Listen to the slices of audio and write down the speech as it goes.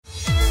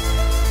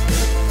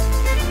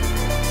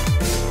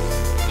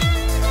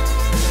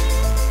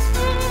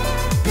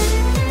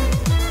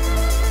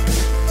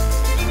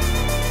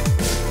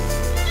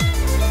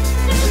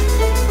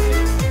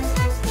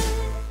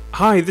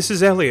Hi, this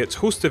is Elliot,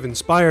 host of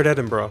Inspired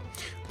Edinburgh.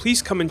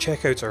 Please come and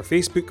check out our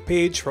Facebook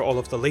page for all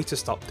of the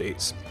latest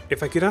updates.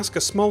 If I could ask a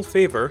small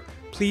favour,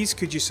 please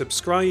could you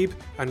subscribe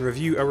and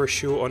review our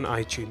show on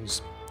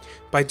iTunes.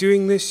 By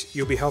doing this,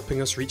 you'll be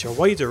helping us reach a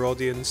wider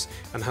audience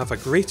and have a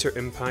greater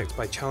impact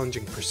by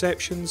challenging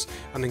perceptions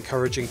and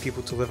encouraging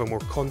people to live a more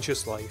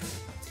conscious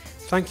life.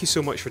 Thank you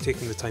so much for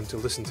taking the time to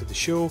listen to the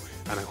show,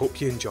 and I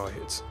hope you enjoy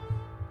it.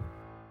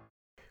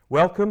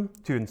 Welcome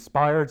to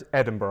Inspired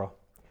Edinburgh.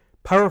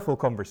 Powerful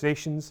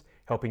conversations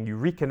helping you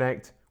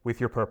reconnect with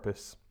your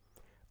purpose.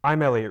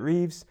 I'm Elliot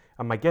Reeves,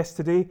 and my guest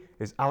today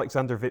is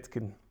Alexander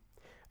Witkin.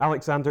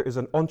 Alexander is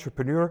an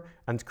entrepreneur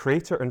and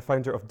creator and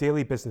founder of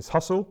Daily Business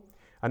Hustle,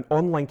 an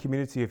online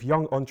community of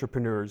young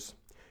entrepreneurs.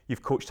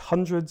 You've coached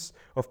hundreds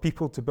of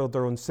people to build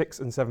their own 6-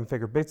 and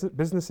 7-figure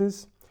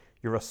businesses.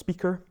 You're a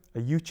speaker, a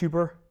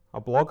YouTuber,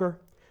 a blogger,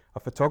 a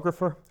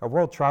photographer, a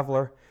world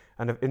traveler,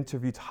 and have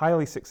interviewed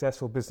highly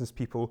successful business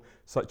people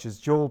such as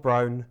Joel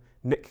Brown,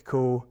 Nick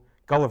Coe,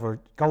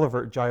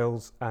 Gulliver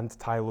Giles, and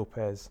Ty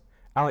Lopez.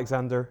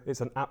 Alexander,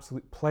 it's an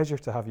absolute pleasure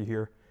to have you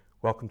here.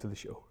 Welcome to the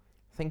show.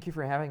 Thank you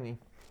for having me.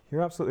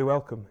 You're absolutely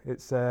welcome.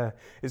 It's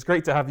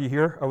great to have you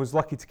here. I was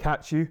lucky to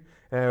catch you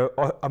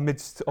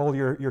amidst all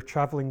your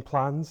traveling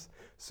plans.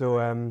 So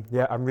I'm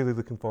really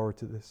looking forward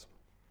to this.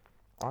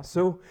 Awesome.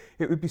 So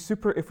it would be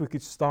super if we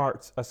could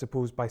start, I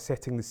suppose, by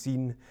setting the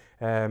scene.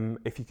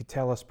 If you could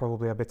tell us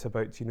probably a bit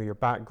about your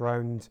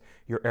background,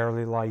 your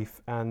early life,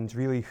 and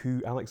really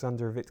who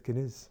Alexander Witkin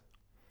is.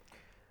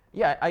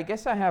 Yeah, I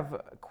guess I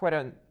have quite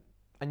an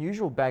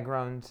unusual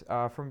background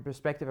from the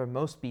perspective of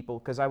most people,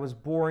 because I was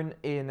born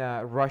in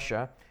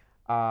Russia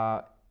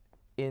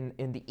in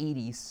the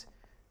 80s.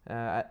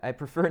 I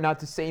prefer not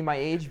to say my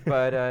age,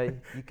 but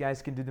you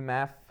guys can do the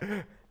math.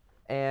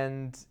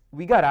 And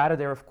we got out of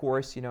there, of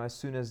course, as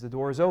soon as the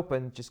doors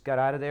opened, just got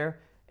out of there.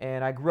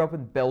 And I grew up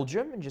in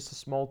Belgium, in just a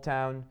small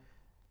town.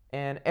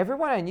 And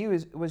everyone I knew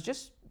was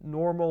just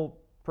normal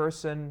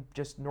person,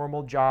 just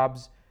normal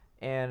jobs,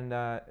 and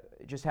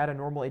just had a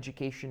normal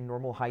education,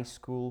 normal high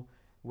school,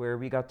 where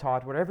we got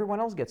taught what everyone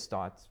else gets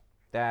taught,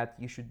 that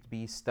you should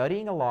be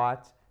studying a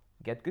lot,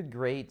 get good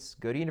grades,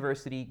 go to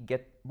university,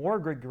 get more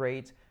good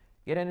grades,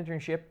 get an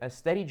internship, a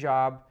steady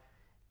job,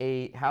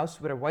 a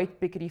house with a white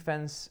pickety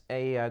fence,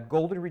 a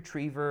golden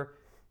retriever,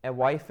 a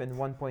wife, and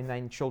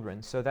 1.9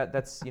 children. So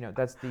that's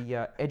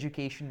the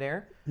education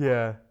there.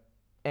 Yeah.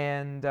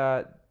 And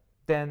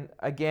then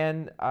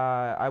again,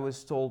 I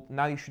was told,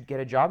 now you should get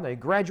a job. Now you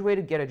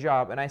graduated, get a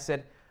job. And I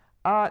said,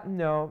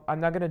 no, I'm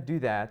not going to do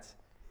that.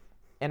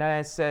 And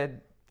I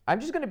said, I'm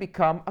just going to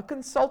become a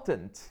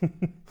consultant.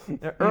 In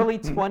the early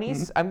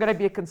 20s, I'm going to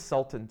be a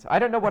consultant. I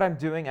don't know what I'm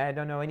doing. I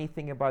don't know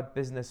anything about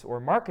business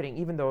or marketing,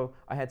 even though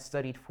I had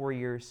studied 4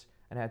 years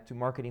and had 2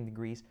 marketing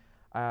degrees.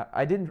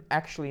 I didn't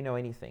actually know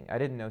anything. I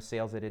didn't know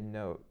sales. I didn't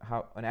know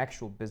how an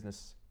actual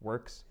business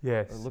works.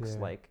 Yes, or looks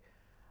yeah. like.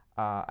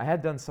 I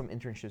had done some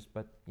internships,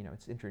 but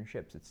it's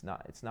internships. It's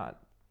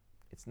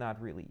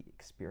not really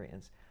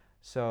experience.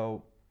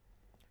 So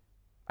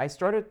I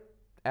started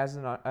as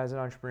an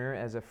entrepreneur,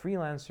 as a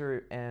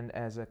freelancer, and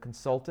as a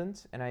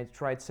consultant, and I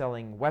tried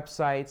selling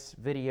websites,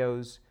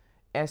 videos,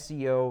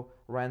 SEO,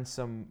 ran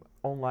some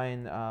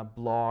online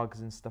blogs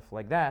and stuff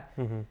like that,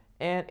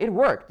 and it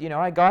worked.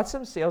 I got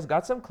some sales,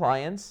 got some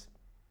clients.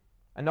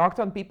 I knocked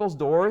on people's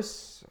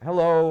doors.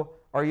 Hello,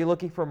 are you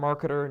looking for a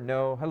marketer?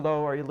 No.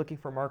 Hello, are you looking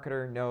for a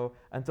marketer? No.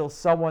 Until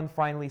someone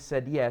finally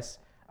said yes.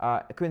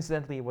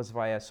 Coincidentally, it was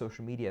via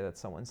social media that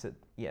someone said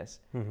yes.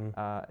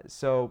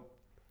 So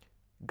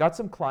got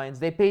some clients.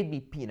 They paid me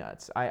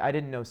peanuts. I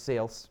didn't know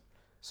sales.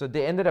 So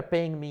they ended up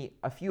paying me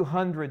a few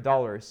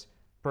 $100s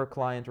per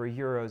client, or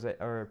euros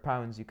or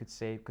pounds, you could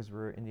say, because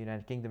we're in the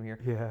United Kingdom here.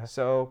 Yeah.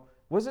 So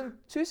wasn't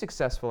too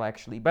successful,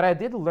 actually. But I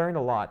did learn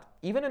a lot.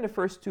 Even in the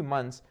first 2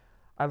 months,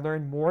 I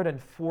learned more than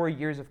 4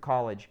 years of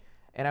college.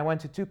 And I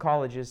went to 2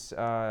 colleges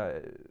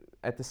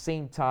at the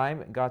same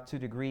time, got 2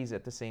 degrees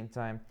at the same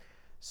time.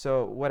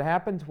 So what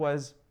happened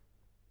was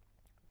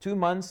 2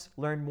 months,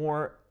 learned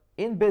more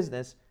in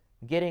business,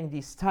 getting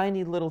these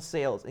tiny little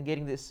sales and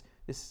getting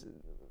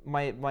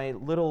my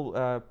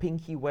little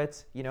pinky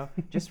wet,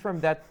 just from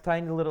that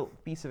tiny little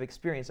piece of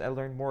experience, I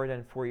learned more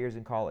than 4 years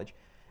in college.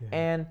 Yeah.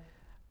 And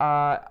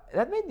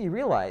that made me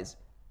realize,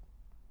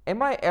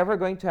 am I ever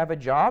going to have a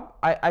job?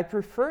 I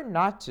prefer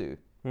not to.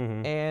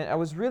 And I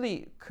was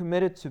really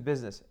committed to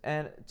business.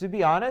 And to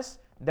be honest,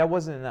 that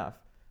wasn't enough.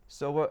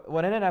 So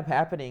what ended up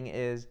happening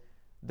is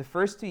the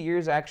first 2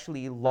 years I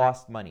actually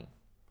lost money.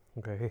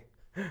 Okay.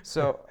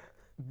 So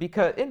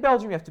because in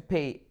Belgium you have to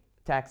pay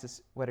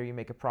taxes whether you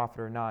make a profit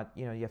or not.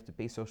 You have to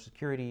pay Social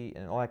Security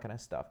and all that kind of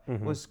stuff.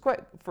 It was quite,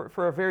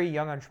 for a very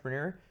young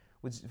entrepreneur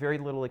with very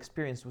little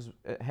experience, was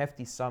a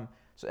hefty sum.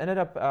 So I ended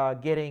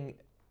up getting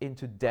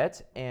into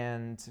debt,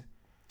 and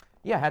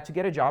had to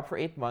get a job for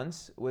 8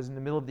 months. It was in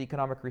the middle of the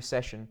economic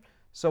recession.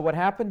 So what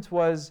happened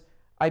was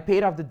I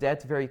paid off the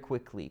debt very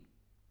quickly.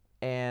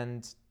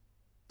 And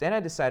then I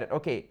decided,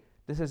 okay,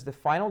 this is the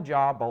final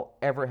job I'll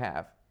ever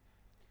have.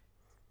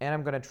 And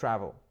I'm going to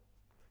travel.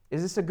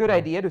 Is this a good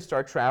idea to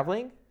start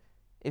traveling?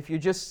 if you're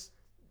just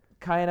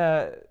kind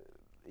of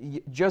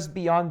just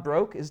beyond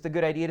broke, is it a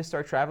good idea to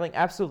start traveling?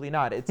 Absolutely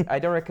not. I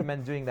don't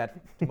recommend doing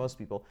that to most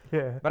people.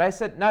 Yeah. But I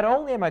said, not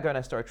only am I going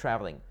to start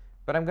traveling,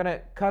 but I'm going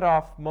to cut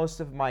off most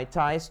of my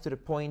ties to the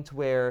point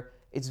where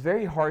it's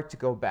very hard to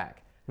go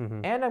back.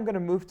 Mm-hmm. And I'm going to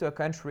move to a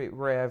country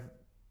where I've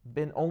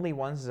been only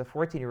once as a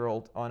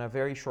 14-year-old on a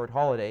very short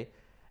holiday.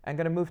 I'm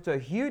going to move to a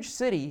huge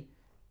city,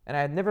 and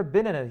I had never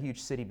been in a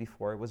huge city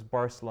before. It was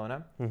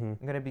Barcelona. Mm-hmm. I'm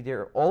going to be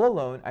there all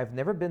alone. I've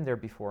never been there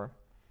before.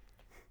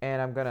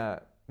 And I'm going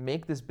to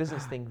make this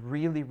business thing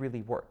really,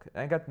 really work.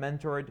 I got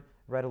mentored,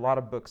 read a lot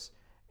of books,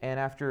 and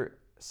after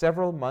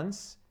several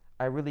months,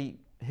 I really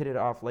hit it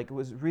off. Like, it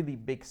was really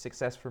big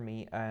success for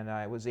me, and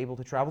I was able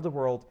to travel the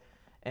world.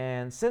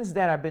 And since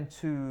then, I've been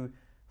to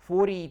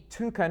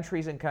 42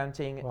 countries and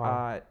counting.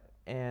 Wow.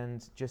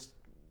 And just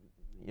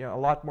a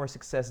lot more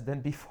success than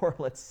before,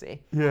 let's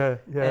say. Yeah.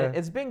 And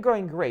it's been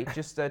going great,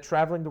 just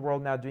traveling the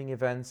world now, doing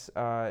events,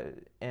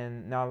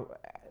 and now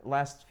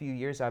last few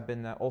years I've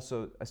been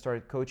I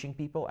started coaching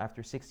people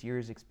after 6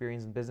 years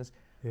experience in business.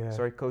 Yeah.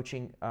 Started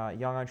coaching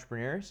young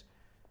entrepreneurs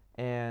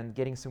and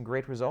getting some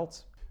great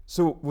results.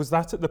 So was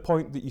that at the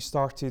point that you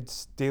started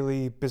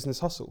Daily Business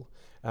Hustle?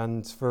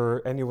 And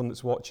for anyone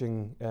that's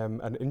watching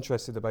and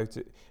interested about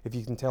it, if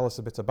you can tell us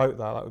a bit about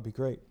that, that would be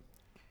great.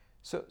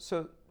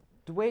 So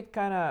the way it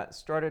kind of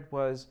started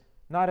was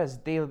not as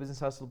Daily Business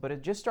Hustle, but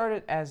it just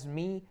started as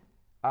me.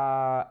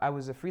 I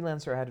was a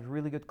freelancer. I had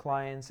really good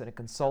clients and a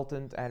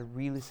consultant. I had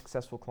really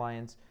successful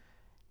clients.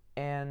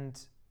 And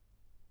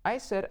I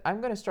said,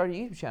 I'm going to start a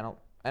YouTube channel.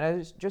 And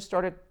I just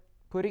started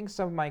putting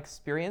some of my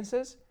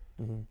experiences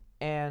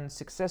and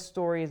success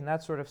stories and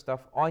that sort of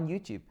stuff on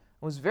YouTube.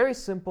 It was very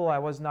simple. I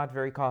was not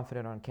very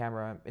confident on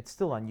camera. It's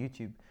still on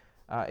YouTube.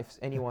 If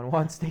anyone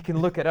wants, they can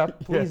look it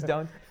up. Please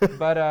don't.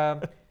 But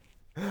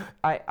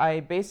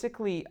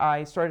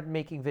I started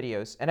making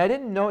videos, and I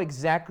didn't know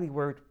exactly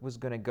where it was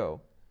going to go.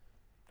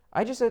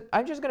 I just said,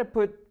 I'm just going to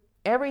put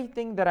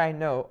everything that I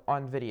know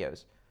on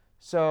videos.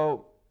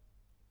 So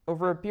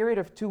over a period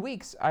of 2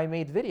 weeks, I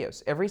made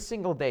videos every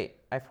single day.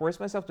 I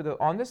forced myself to go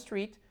on the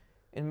street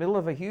in the middle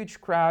of a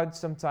huge crowd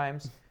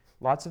sometimes,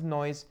 lots of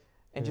noise,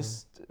 and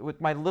just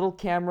with my little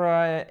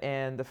camera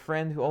and a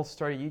friend who also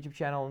started a YouTube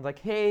channel, and like,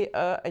 hey,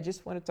 I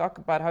just want to talk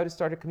about how to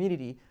start a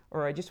community,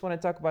 or I just want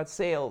to talk about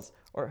sales,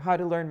 or how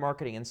to learn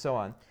marketing, and so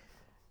on.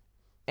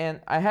 And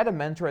I had a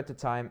mentor at the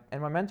time,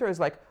 and my mentor is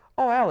like,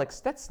 oh, Alex,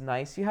 that's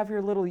nice. You have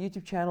your little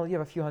YouTube channel, you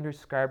have a few hundred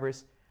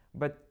subscribers,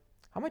 but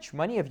how much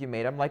money have you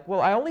made? I'm like,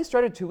 well, I only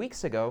started 2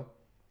 weeks ago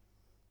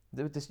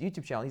with this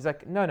YouTube channel. He's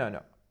like,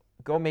 no,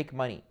 go make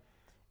money.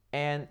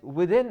 And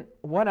within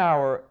 1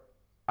 hour,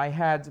 I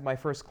had my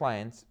first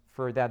clients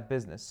for that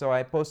business. So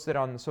I posted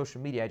on social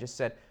media. I just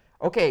said,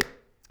 okay,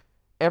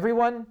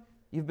 everyone,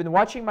 you've been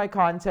watching my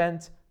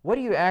content. What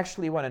do you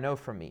actually want to know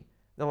from me?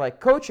 They're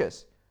like,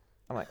 coaches.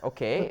 I'm like,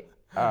 okay,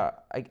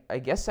 I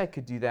guess I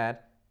could do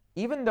that.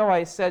 Even though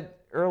I said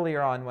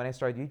earlier on when I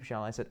started the YouTube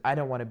channel, I said, I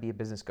don't want to be a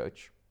business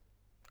coach.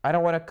 I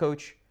don't want to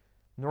coach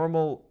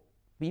normal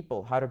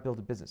people how to build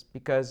a business,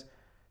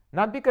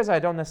 not because I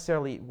don't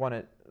necessarily want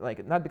to,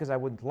 not because I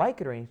wouldn't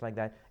like it or anything like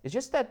that. It's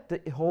just that the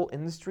whole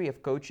industry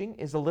of coaching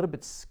is a little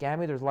bit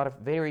scammy. There's a lot of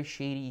very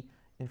shady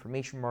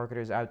information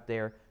marketers out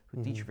there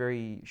who teach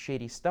very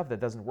shady stuff that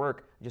doesn't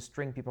work, just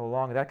string people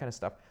along, that kind of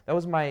stuff. That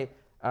was my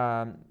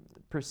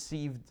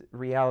perceived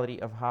reality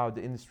of how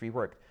the industry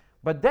worked.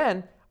 But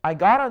then I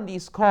got on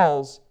these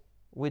calls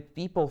with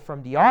people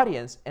from the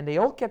audience, and they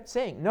all kept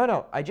saying,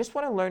 no, I just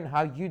want to learn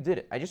how you did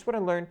it. I just want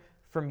to learn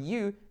from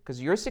you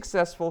because you're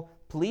successful.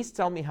 Please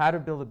tell me how to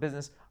build a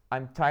business.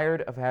 I'm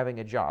tired of having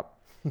a job.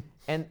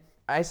 And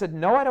I said,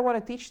 no, I don't want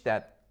to teach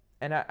that.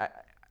 And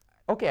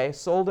I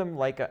sold them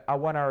like a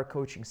 1 hour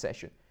coaching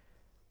session.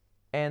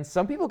 And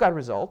some people got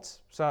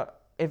results. So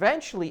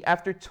eventually,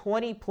 after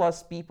 20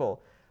 plus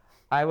people,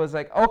 I was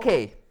like,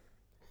 okay,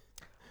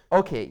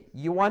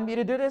 you want me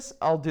to do this?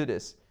 I'll do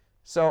this.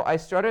 So I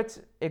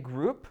started a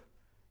group.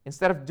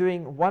 Instead of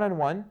doing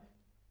one-on-one,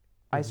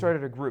 I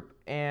started a group,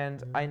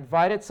 and I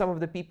invited some of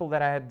the people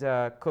that I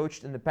had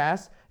coached in the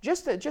past,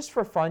 just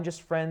for fun,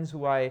 just friends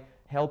who I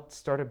helped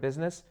start a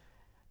business.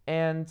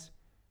 And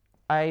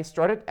I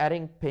started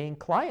adding paying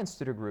clients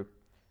to the group.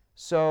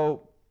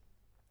 So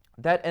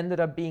that ended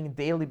up being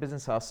Daily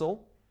Business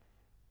Hustle.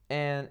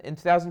 And in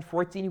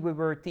 2014, we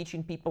were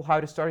teaching people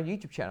how to start a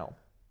YouTube channel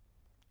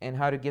and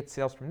how to get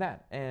sales from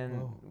that. And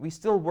we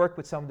still work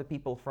with some of the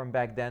people from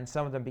back then.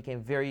 Some of them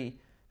became very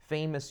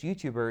famous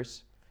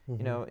YouTubers.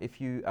 You know, if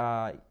you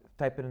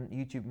type in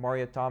YouTube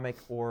Mario Atomic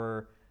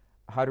or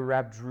How to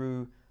Rap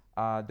Drew,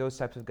 those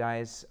types of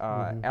guys,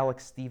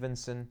 Alex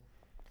Stevenson,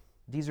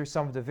 these are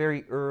some of the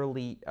very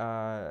early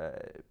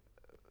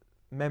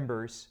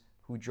members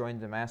who joined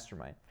the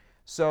mastermind.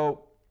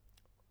 So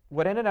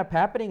what ended up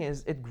happening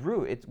is it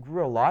grew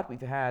a lot.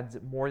 We've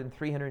had more than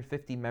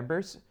 350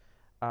 members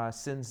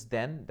since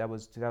then. That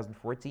was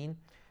 2014.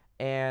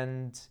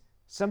 And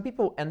some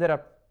people ended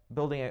up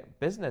building a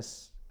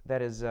business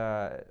that is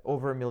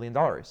over $1 million.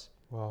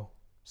 Wow.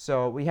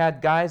 So we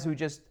had guys who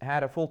just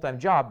had a full-time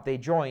job. They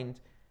joined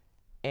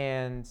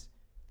And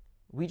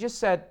we just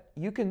said,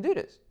 you can do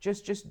this.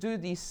 Just do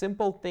these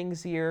simple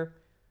things here.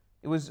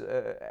 It was,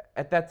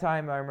 at that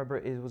time, I remember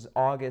it was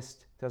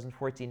August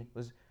 2014. It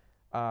was,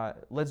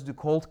 let's do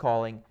cold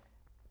calling.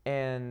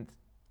 And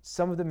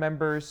some of the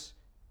members,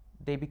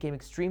 they became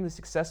extremely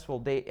successful.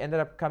 They ended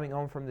up coming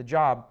home from the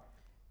job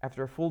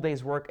after a full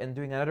day's work and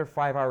doing another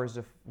 5 hours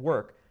of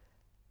work.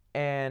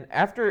 And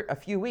after a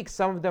few weeks,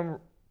 some of them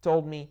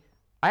told me,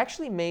 I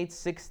actually made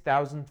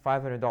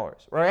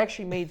 $6,500, or I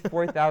actually made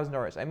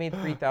 $4,000. I made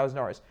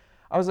 $3,000.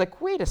 I was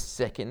like, wait a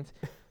second.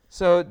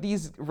 So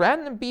these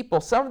random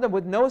people, some of them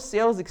with no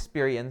sales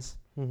experience,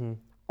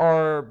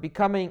 are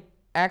becoming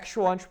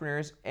actual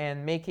entrepreneurs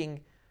and making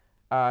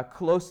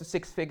close to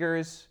six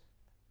figures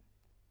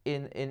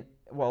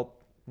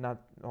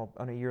not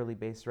on a yearly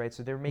basis, right?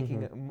 So they're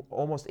making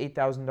almost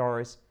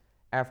 $8,000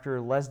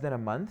 after less than a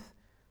month.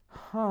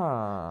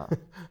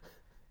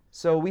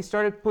 So we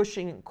started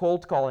pushing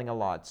cold calling a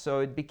lot.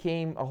 So it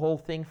became a whole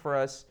thing for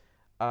us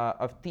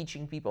of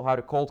teaching people how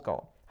to cold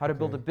call, how to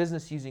build a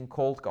business using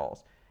cold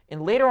calls.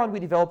 And later on, we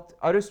developed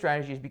other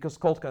strategies because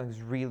cold calling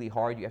is really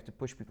hard. You have to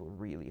push people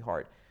really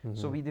hard.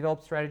 So we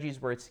developed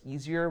strategies where it's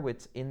easier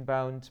with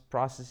inbound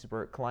processes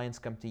where clients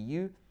come to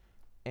you.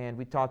 And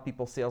we taught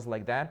people sales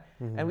like that.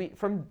 And we,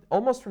 from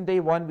day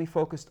one, we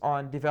focused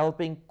on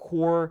developing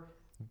core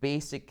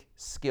basic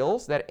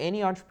skills that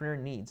any entrepreneur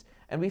needs.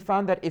 And we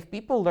found that if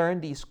people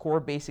learn these core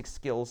basic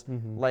skills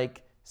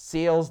like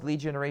sales, lead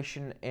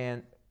generation,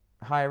 and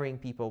hiring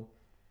people,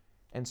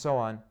 and so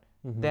on,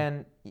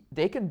 then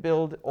they can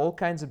build all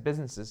kinds of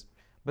businesses.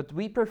 But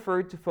we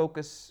preferred to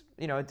focus,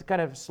 it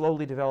kind of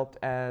slowly developed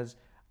as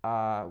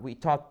we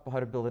taught how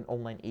to build an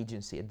online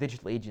agency, a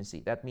digital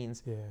agency. That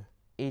means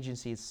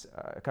agency is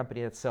a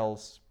company that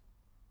sells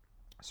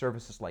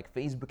services like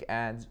Facebook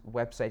ads,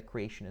 website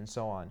creation, and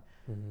so on.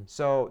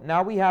 So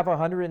now we have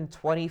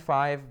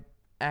 125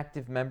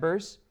 active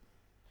members,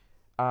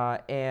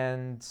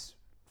 and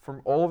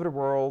from all over the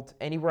world,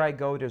 anywhere I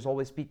go, there's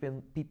always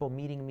people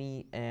meeting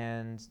me,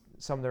 and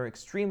some of them are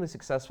extremely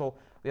successful.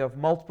 We have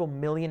multiple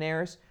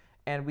millionaires,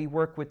 and we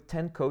work with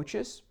 10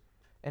 coaches.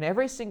 And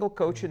every single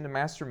coach in the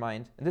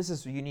mastermind, and this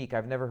is unique,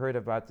 I've never heard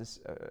about this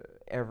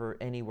ever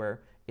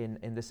anywhere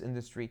in this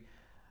industry.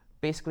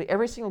 Basically,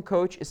 every single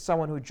coach is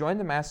someone who joined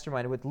the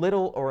mastermind with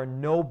little or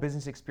no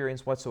business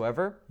experience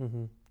whatsoever.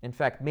 In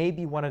fact,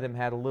 maybe one of them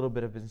had a little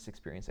bit of business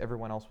experience.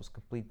 Everyone else was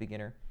complete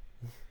beginner.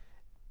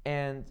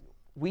 And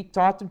we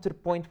taught them to the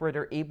point where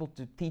they're able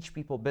to teach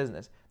people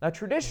business. Now,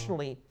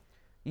 traditionally,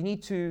 you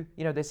need to,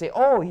 they say,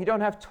 oh, you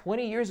don't have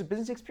 20 years of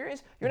business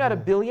experience? You're not a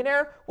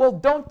billionaire? Well,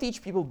 don't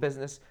teach people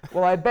business.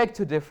 Well, I beg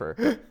to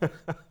differ.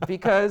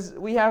 Because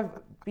we have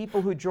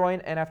people who join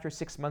and after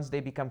 6 months,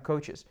 they become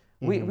coaches.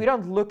 We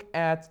don't look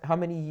at how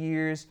many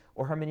years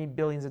or how many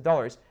billions of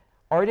dollars.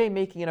 Are they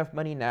making enough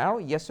money now?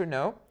 Yes or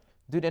no?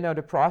 Do they know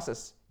the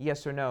process?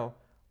 Yes or no?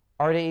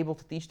 Are they able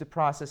to teach the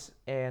process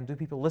and do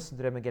people listen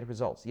to them and get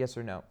results? Yes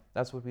or no?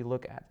 That's what we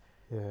look at.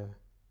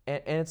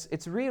 And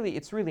it's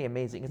really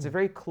amazing. It's a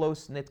very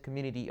close-knit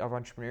community of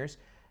entrepreneurs.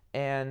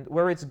 And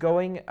where it's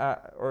going,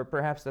 or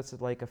perhaps that's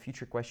like a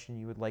future question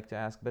you would like to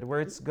ask, but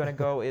where it's going to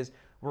go is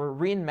we're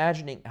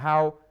reimagining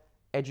how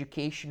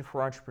education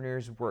for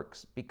entrepreneurs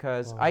works,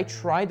 because I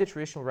tried the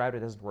traditional route, it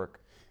doesn't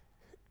work.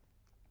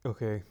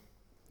 Okay,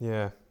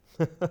 yeah,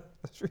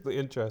 that's really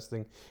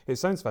interesting. It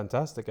sounds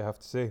fantastic, I have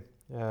to say.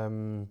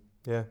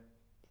 Yeah,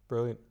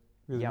 brilliant,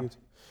 really good.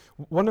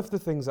 One of the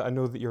things that I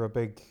know that you're a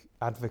big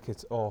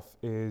advocate of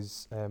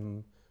is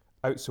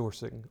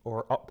outsourcing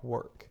or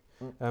Upwork.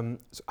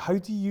 So how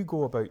do you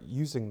go about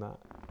using that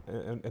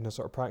in a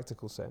sort of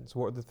practical sense?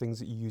 What are the things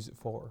that you use it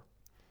for?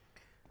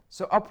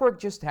 So Upwork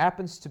just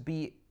happens to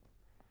be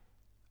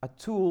a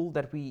tool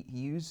that we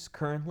use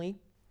currently.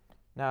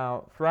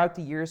 Now, throughout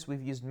the years,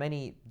 we've used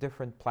many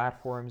different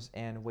platforms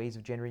and ways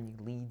of generating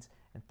leads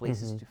and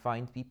places to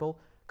find people.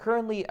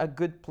 Currently, a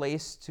good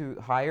place to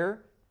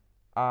hire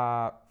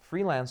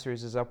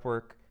freelancers is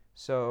Upwork.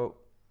 So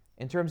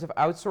in terms of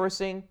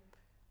outsourcing,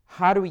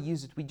 how do we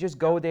use it? We just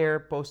go there,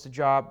 post a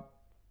job.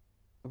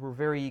 We're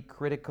very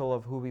critical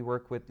of who we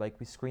work with. Like,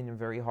 we screen them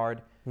very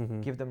hard,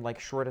 give them like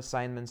short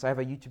assignments. I have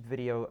a YouTube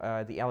video,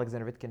 the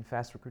Alexander Vitkin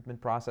Fast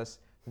Recruitment Process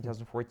from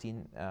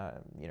 2014.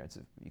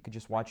 You could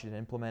just watch it and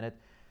implement it.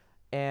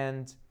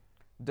 And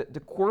the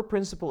core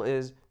principle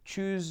is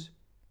choose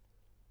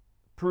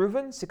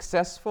proven,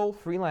 successful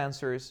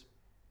freelancers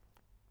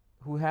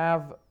who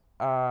have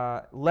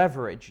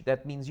leverage.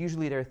 That means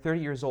usually they're 30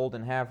 years old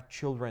and have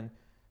children.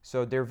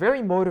 So they're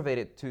very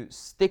motivated to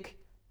stick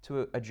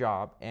to a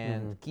job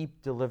and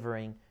keep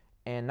delivering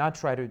and not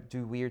try to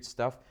do weird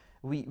stuff.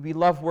 We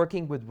love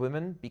working with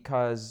women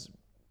because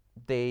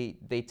they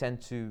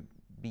tend to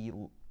be,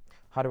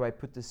 how do I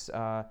put this?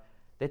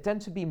 They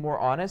tend to be more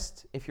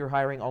honest if you're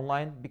hiring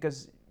online,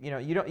 because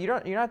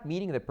you're not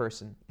meeting the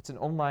person. It's an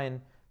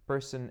online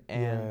person,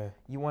 and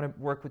you want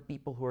to work with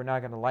people who are not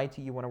going to lie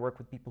to you. You want to work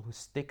with people who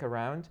stick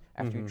around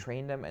after you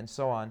train them and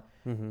so on.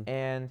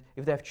 And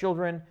if they have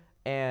children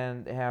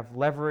and they have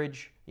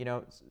leverage,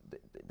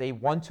 they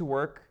want to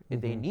work,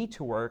 they need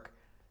to work,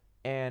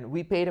 and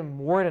we paid him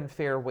more than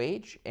fair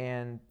wage,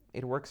 and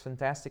it works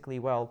fantastically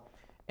well.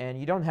 And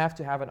you don't have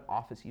to have an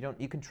office.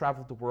 You can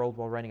travel the world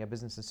while running a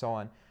business and so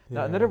on.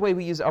 Now, another way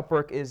we use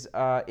Upwork is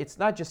it's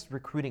not just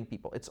recruiting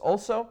people. It's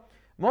also,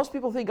 most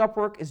people think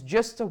Upwork is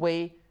just a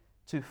way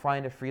to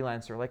find a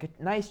freelancer, like a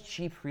nice,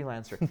 cheap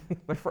freelancer.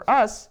 But for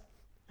us,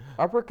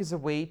 Upwork is a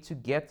way to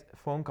get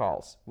phone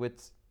calls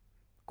with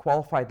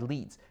qualified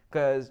leads,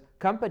 because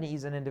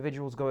companies and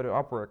individuals go to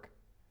Upwork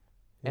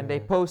and they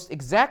post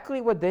exactly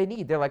what they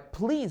need. They're like,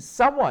 please,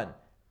 someone,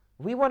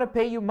 we want to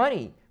pay you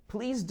money.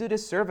 Please do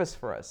this service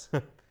for us.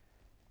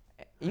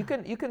 You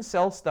can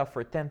sell stuff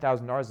for $10,000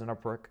 on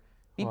Upwork.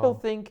 People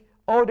think,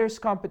 oh, there's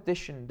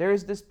competition.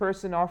 There's this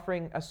person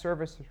offering a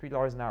service for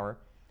 $3 an hour.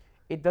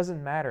 It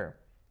doesn't matter.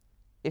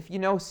 If you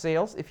know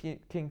sales, if you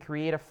can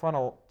create a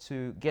funnel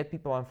to get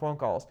people on phone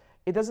calls,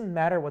 it doesn't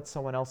matter what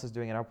someone else is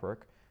doing at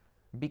Upwork,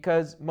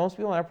 because most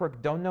people on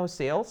Upwork don't know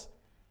sales.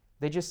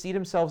 They just see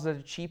themselves as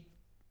a cheap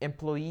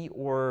employee,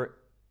 or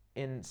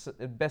in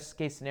the best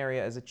case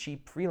scenario as a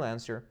cheap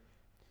freelancer.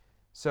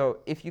 So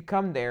if you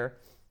come there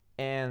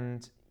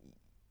and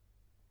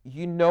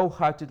you know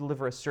how to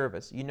deliver a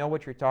service, you know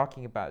what you're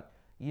talking about,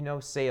 you know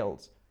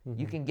sales,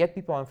 you can get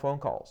people on phone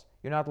calls.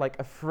 You're not like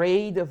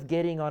afraid of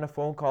getting on a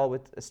phone call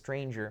with a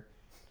stranger.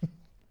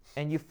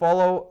 And you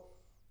follow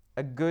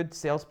a good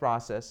sales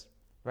process,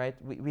 right?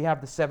 We have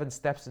the 7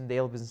 steps in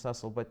Daily Business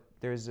Hustle, but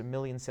there's a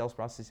million sales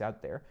processes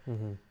out there.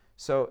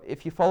 So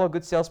if you follow a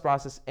good sales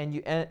process and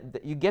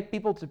you get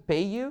people to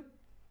pay you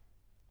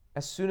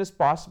as soon as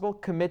possible,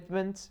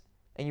 commitment,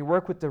 and you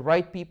work with the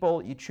right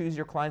people, you choose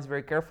your clients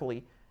very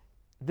carefully,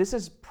 this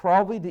is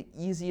probably the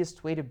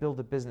easiest way to build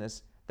a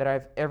business that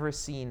I've ever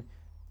seen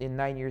in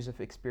 9 years of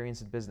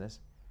experience in business.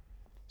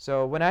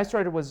 So when I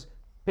started was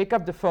pick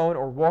up the phone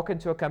or walk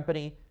into a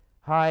company,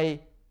 hi,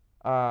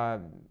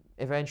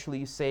 eventually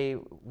you say,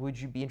 would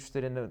you be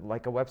interested in a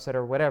website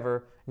or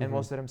whatever? And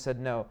most of them said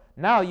no.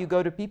 Now you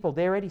go to people,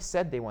 they already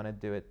said they want to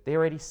do it. They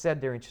already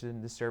said they're interested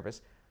in this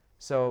service.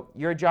 So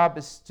your job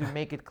is to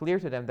make it clear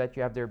to them that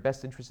you have their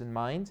best interest in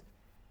mind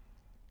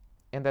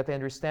and that they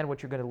understand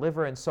what you're going to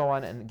deliver and so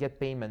on, and get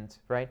payment,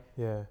 right?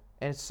 Yeah.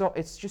 And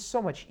it's just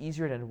so much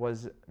easier than it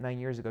was 9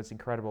 years ago. It's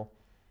incredible.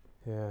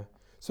 Yeah.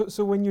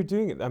 So when you're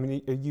doing it, I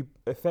mean, are you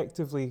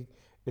effectively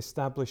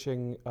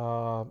establishing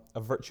a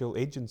virtual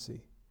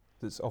agency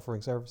that's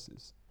offering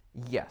services?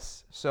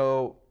 Yes.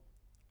 So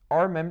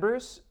our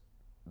members,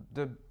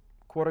 the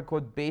quote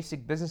unquote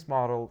basic business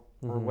model,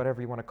 or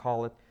whatever you want to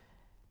call it,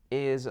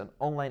 is an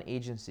online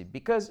agency.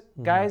 Because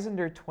guys in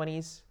their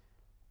 20s,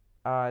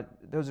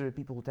 those are the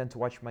people who tend to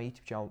watch my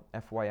YouTube channel,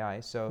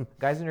 FYI. So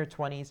guys in their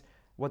 20s,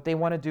 what they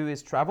want to do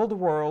is travel the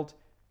world,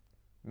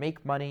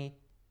 make money,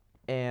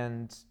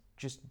 and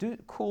just do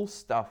cool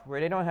stuff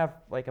where they don't have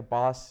like a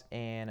boss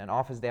and an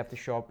office they have to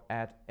show up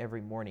at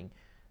every morning.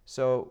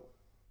 So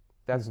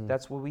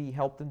that's what we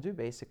help them do,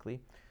 basically.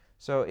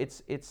 So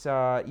it's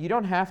you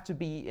don't have to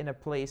be in a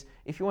place.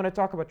 If you want to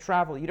talk about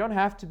travel, you don't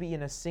have to be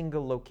in a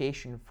single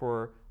location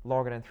for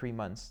longer than 3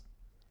 months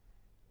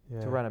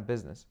to run a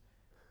business.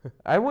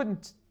 I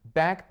wouldn't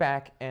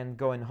backpack and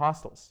go in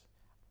hostels,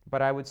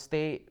 but I would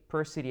stay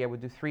per city. I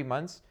would do 3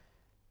 months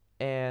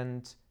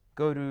and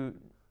go to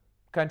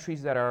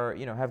countries that are,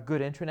 have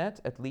good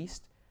internet at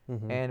least,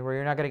 and where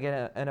you're not going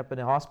to end up in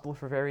a hospital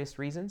for various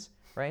reasons,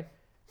 right?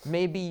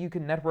 Maybe you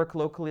can network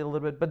locally a little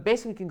bit, but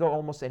basically you can go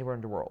almost anywhere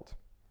in the world,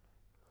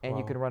 and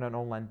you can run an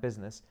online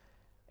business.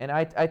 And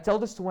I tell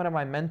this to one of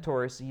my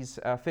mentors. He's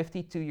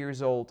 52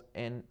 years old,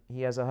 and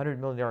he has a $100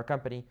 million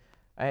company.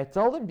 I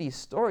tell them these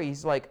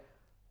stories like,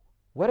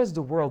 what has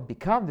the world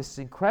become? This is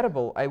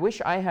incredible. I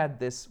wish I had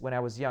this when I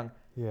was young.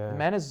 Yeah. The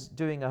man is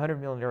doing $100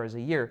 million a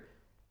year,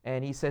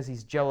 and he says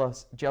he's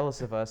jealous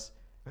of us.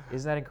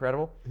 Isn't that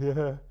incredible?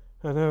 Yeah,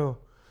 I know.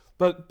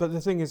 But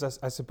the thing is,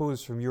 I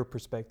suppose from your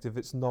perspective,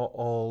 it's not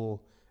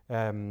all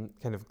kind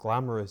of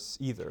glamorous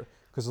either.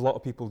 Because a lot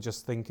of people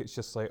just think it's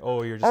just like,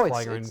 oh, you're just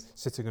flying around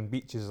sitting on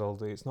beaches all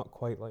day. It's not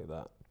quite like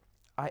that.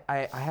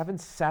 I haven't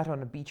sat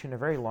on a beach in a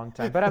very long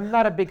time, but I'm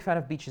not a big fan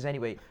of beaches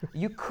anyway.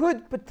 You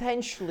could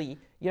potentially,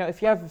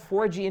 if you have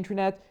 4G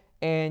internet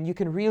and you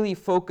can really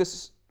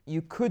focus,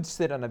 you could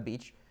sit on a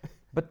beach.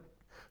 But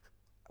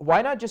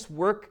why not just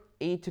work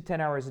 8 to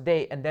 10 hours a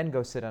day and then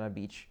go sit on a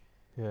beach?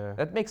 Yeah.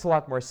 That makes a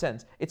lot more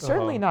sense. It's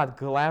certainly not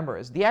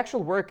glamorous. The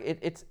actual work,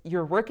 it's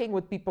you're working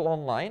with people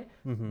online.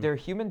 They're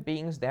human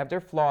beings. They have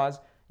their flaws.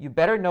 You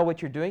better know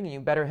what you're doing, and you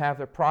better have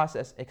the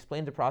process,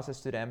 explain the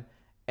process to them,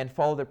 and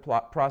follow the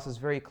process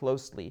very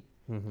closely.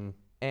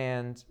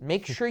 And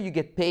make sure you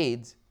get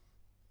paid,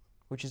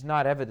 which is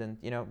not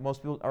evident.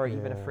 Most people are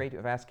even afraid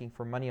of asking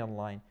for money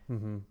online.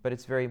 But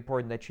it's very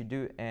important that you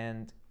do,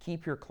 and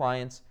keep your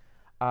clients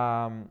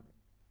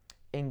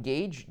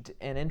engaged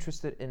and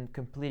interested in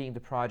completing the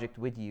project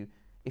with you.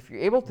 If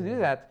you're able to do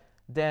that,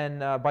 then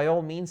by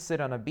all means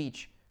sit on a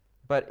beach.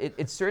 But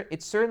it's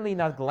certainly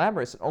not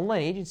glamorous. An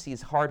online agency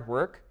is hard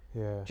work,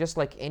 just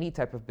like any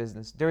type of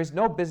business. There is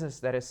no business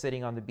that is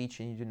sitting on the beach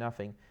and you do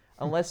nothing.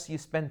 Unless you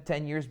spend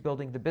 10 years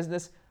building the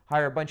business,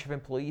 hire a bunch of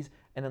employees,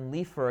 and then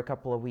leave for a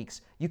couple of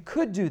weeks. You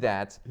could do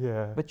that,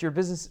 Yeah. but your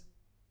business,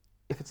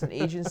 if it's an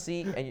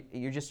agency and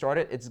you just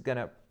started, it's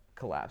gonna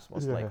collapse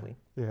most likely.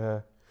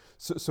 Yeah.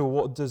 So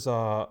what does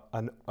a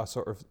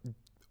sort of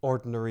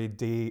ordinary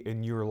day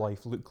in your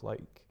life look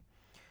like?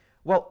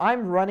 Well,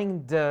 I'm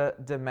running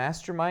the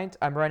mastermind.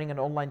 I'm running an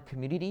online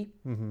community.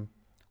 Mm-hmm.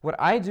 What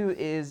I do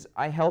is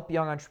I help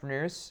young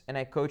entrepreneurs and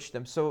I coach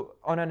them. So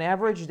on an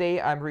average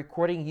day, I'm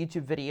recording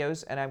YouTube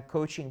videos and I'm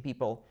coaching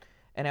people.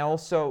 And I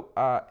also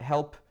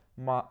help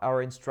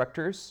our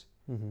instructors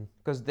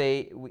because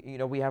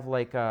we have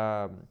like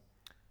a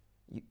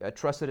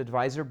trusted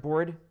advisor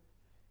board.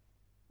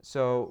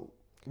 So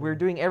we're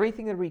doing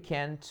everything that we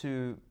can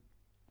to,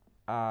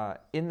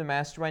 in the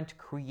mastermind, to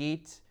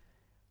create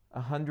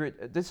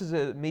this is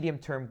a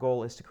medium-term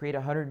goal, is to create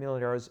 $100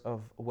 million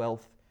of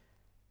wealth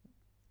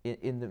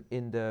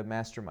in the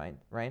mastermind,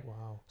 right?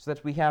 Wow. So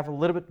that we have a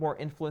little bit more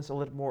influence, a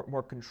little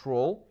more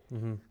control.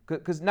 Mm-hmm.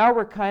 Because now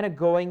we're kind of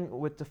going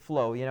with the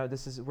flow.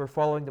 We're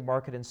following the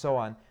market and so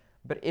on.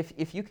 But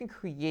if you can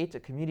create a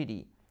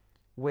community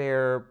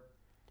where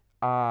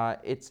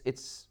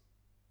it's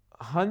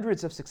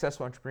hundreds of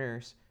successful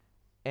entrepreneurs,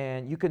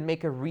 and you can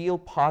make a real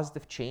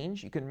positive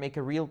change, you can make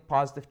a real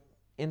positive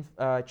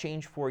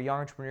change for young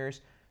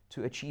entrepreneurs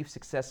to achieve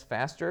success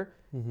faster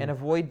and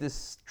avoid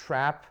this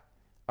trap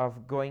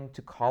of going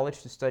to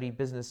college to study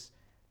business,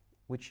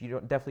 which you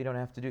definitely don't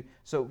have to do.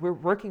 So we're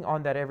working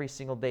on that every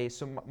single day.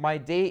 So my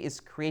day is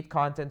create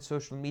content,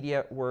 social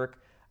media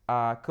work,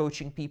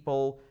 coaching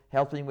people,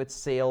 helping with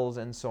sales,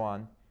 and so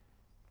on.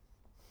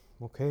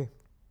 Okay.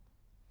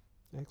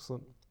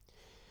 Excellent.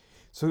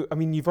 So, I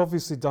mean, you've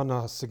obviously done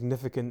a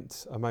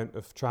significant amount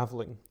of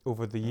traveling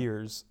over the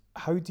years.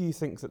 How do you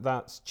think that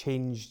that's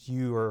changed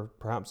you or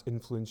perhaps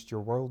influenced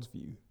your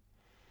worldview?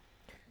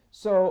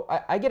 So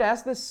I get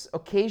asked this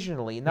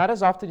occasionally, not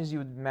as often as you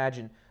would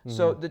imagine.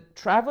 So the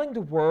traveling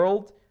the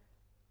world,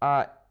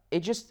 it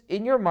just,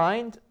 in your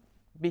mind,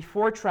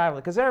 before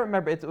traveling, because I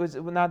remember it was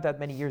not that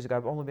many years ago.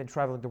 I've only been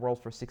traveling the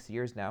world for 6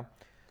 years now.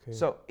 Okay.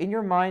 So in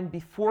your mind,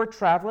 before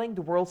traveling,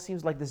 the world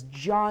seems like this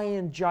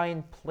giant,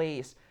 giant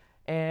place.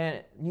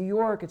 And New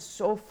York, it's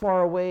so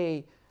far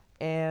away.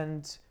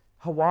 And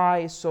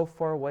Hawaii is so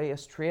far away.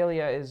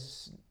 Australia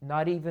is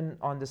not even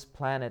on this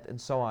planet,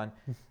 and so on.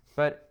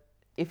 But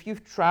if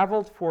you've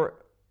traveled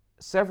for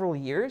several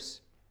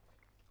years,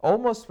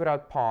 almost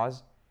without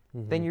pause,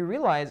 then you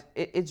realize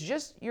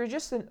you're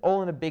just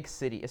all in a big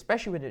city,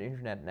 especially with the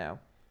internet now.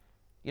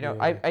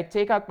 I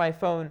take out my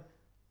phone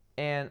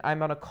and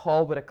I'm on a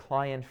call with a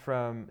client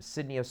from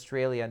Sydney,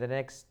 Australia, and the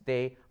next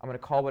day I'm on a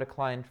call with a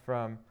client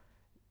from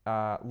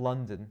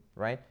London,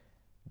 right?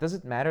 Does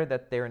it matter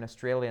that they're in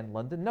Australia and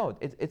London? No,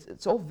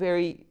 it's all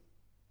very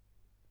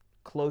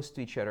close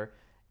to each other.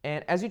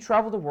 And as you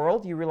travel the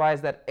world, you realize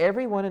that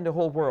everyone in the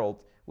whole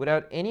world,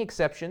 without any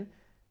exception,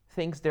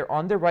 thinks they're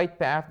on the right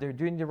path, they're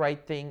doing the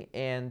right thing,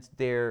 and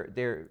they're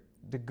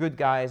the good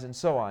guys, and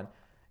so on.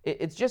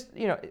 It's just,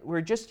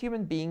 we're just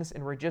human beings,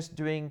 and we're just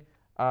doing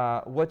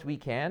what we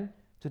can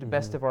to the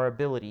best of our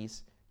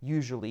abilities,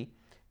 usually.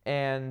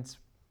 And,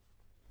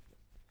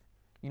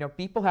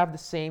 people have the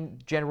same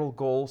general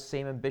goals,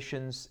 same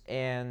ambitions,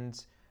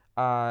 and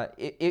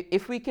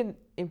if we can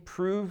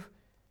improve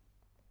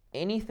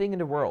anything in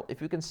the world,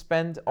 if we can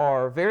spend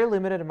our very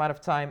limited amount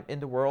of time in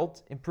the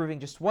world improving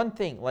just one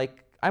thing,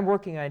 like I'm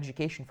working on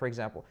education, for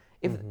example.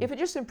 If it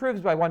just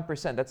improves by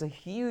 1%, that's a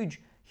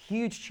huge,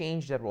 huge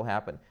change that will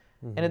happen.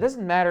 And it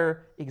doesn't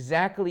matter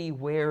exactly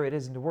where it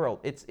is in the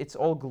world. It's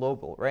all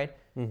global, right?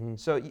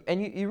 So,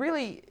 and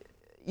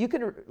you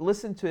can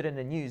listen to it in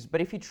the news,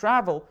 but if you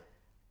travel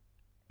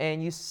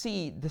and you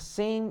see the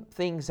same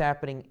things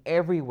happening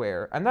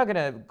everywhere. I'm not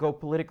gonna go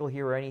political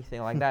here or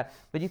anything like that,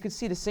 but you can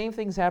see the same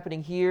things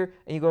happening here,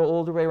 and you go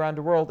all the way around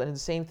the world, and the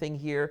same thing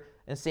here,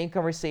 and same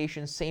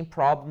conversations, same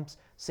problems,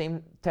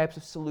 same types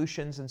of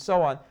solutions, and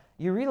so on.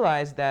 You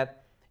realize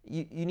that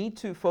you need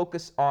to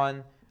focus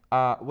on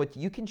what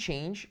you can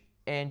change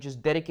and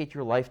just dedicate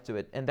your life to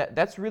it, and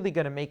that's really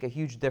gonna make a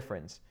huge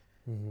difference.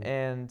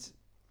 And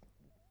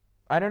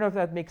I don't know if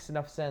that makes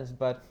enough sense,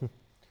 but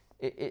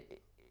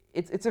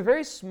it's a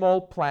very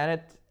small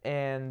planet,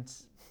 and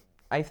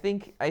I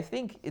think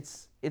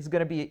it's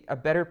going to be a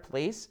better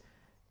place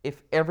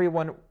if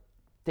everyone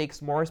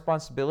takes more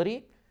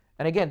responsibility.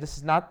 And again, this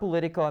is not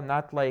political. I'm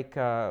not like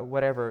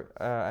whatever.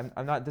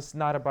 I'm not. This is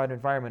not about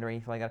environment or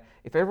anything like that.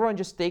 If everyone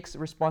just takes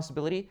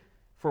responsibility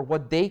for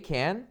what they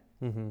can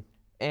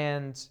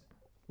and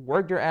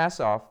work their ass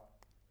off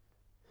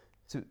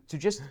to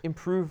just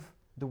improve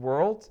the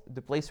world,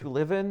 the place we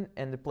live in,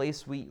 and the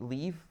place we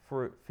leave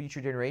for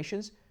future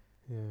generations.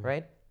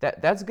 Right?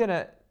 That's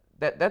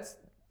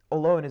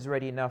alone is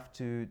already enough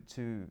to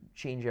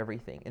change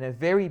everything in a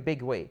very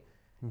big way.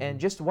 And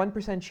just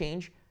 1%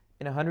 change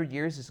in 100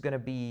 years is going to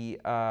be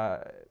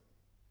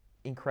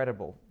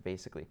incredible,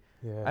 basically.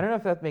 I don't know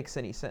if that makes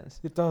any sense.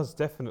 It does,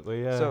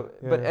 definitely, yeah. So,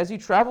 but as you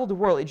travel the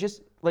world, it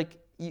just, like,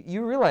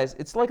 you realize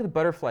it's like the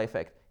butterfly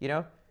effect,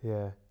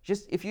 Yeah.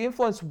 Just if you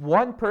influence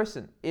one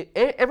person,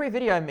 every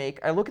video I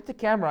make, I look at the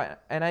camera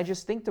and I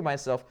just think to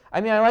myself, I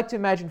mean, I like to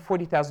imagine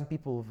 40,000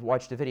 people have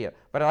watched the video,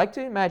 but I like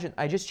to imagine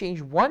I just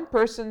change one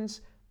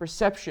person's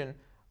perception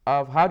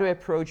of how to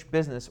approach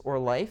business or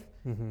life,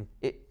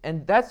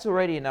 and that's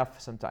already enough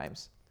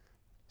sometimes.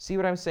 See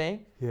what I'm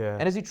saying? Yeah.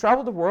 And as you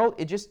travel the world,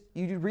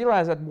 you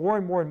realize that more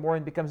and more and more,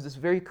 it becomes this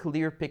very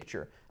clear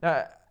picture.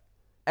 Now,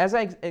 as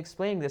I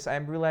explain this,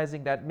 I'm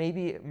realizing that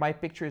maybe my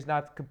picture is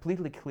not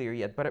completely clear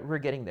yet, but we're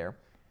getting there.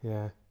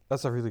 Yeah,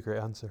 that's a really great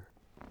answer.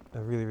 I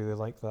really, really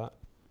like that.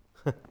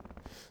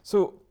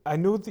 So I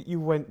know that you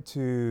went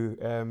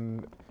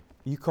to,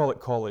 you call it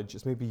college,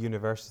 it's maybe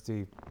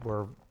university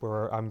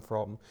where I'm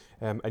from,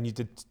 and you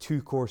did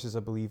 2 courses, I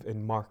believe,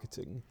 in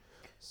marketing.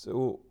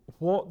 So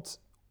what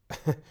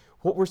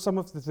were some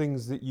of the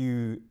things that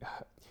you,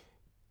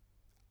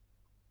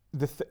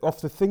 of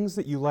the things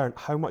that you learned,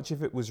 how much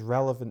of it was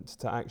relevant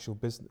to actual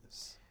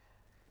business?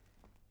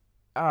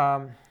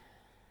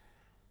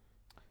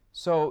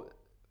 So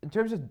in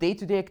terms of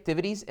day-to-day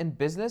activities in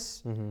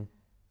business,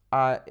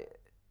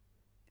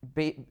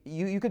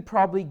 you could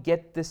probably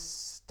get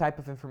this type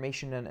of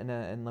information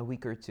in a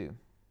week or two,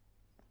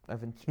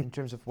 in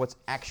terms of what's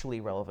actually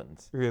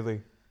relevant.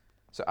 Really?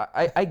 So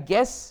I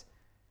guess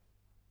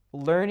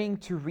learning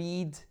to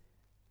read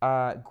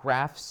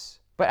graphs,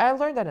 but I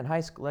learned that in high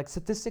school. Like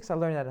statistics, I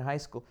learned that in high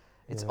school.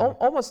 It's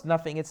almost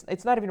nothing.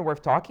 It's not even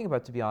worth talking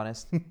about, to be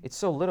honest. It's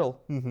so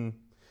little.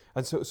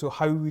 And so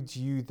how would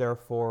you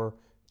therefore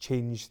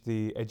change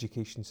the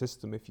education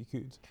system if you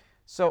could?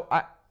 So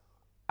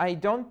I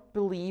don't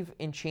believe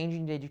in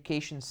changing the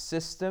education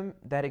system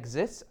that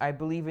exists. I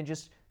believe in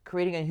just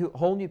creating a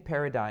whole new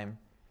paradigm.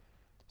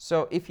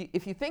 So if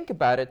you think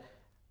about it,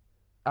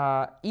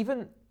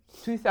 even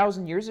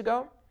 2,000 years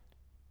ago,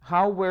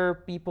 how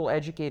were people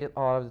educated a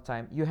lot of the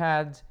time? You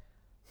had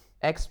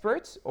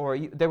experts, or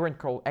they weren't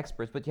called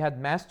experts, but you had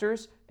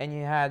masters and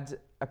you had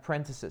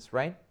apprentices,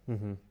 right?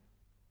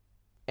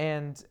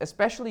 And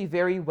especially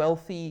very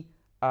wealthy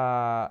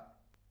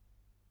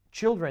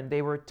children,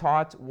 they were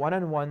taught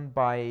one-on-one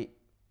by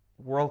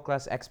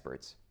world-class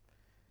experts.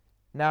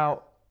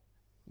 Now,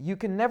 you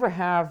can never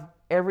have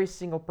every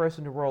single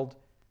person in the world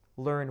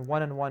learn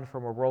one-on-one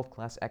from a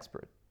world-class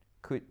expert.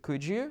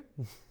 Could you?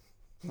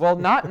 Well,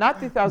 not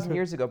 2,000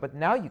 years ago, but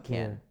now you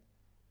can.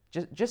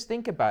 Just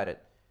think about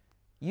it.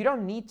 You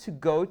don't need to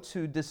go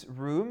to this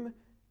room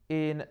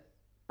in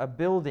a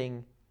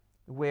building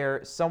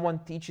where someone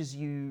teaches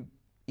you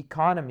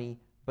economy,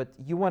 but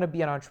you want to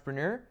be an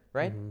entrepreneur,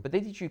 right? But they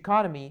teach you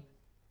economy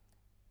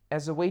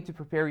as a way to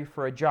prepare you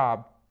for a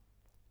job,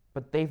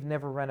 but they've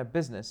never run a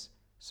business,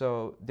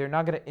 so they're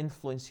not going to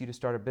influence you to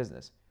start a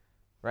business,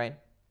 right?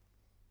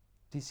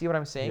 Do you see what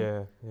I'm saying?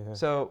 Yeah.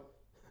 So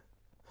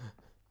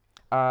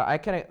I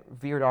kind of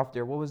veered off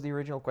there. What was the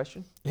original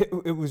question?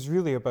 It was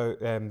really about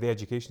the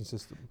education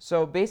system.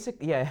 So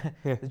basically,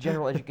 the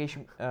general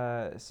education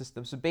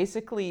system. So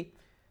basically,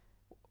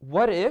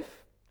 what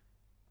if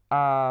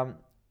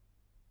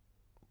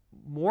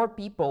more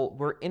people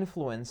were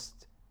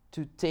influenced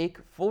to take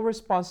full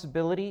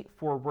responsibility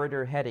for where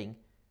they're heading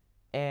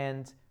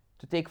and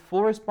to take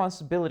full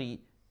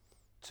responsibility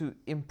to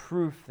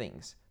improve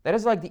things? That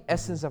is like the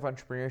essence of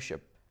entrepreneurship,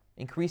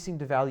 increasing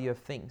the value of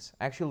things.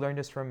 I actually learned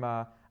this from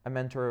a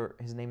mentor.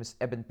 His name is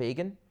Eben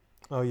Pagan.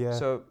 Oh, yeah.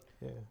 So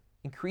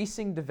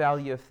increasing the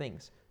value of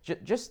things.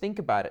 Just think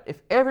about it.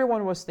 If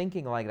everyone was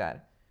thinking like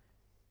that,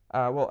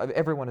 well,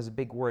 everyone is a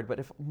big word, but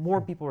if more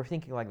people were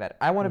thinking like that,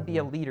 I want to be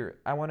a leader.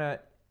 I want to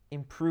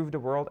improve the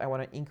world. I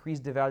want to increase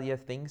the value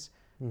of things.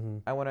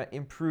 I want to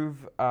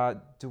improve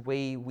the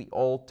way we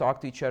all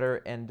talk to each other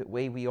and the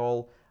way we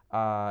all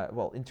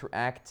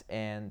interact.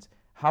 And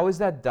how is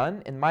that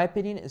done? In my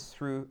opinion, is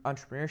through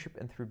entrepreneurship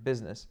and through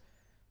business.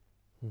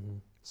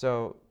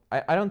 So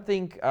I don't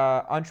think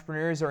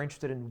entrepreneurs are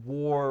interested in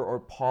war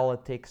or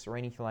politics or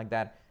anything like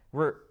that.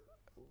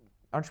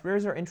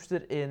 Entrepreneurs are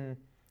interested in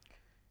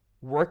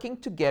working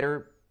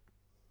together,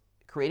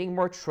 creating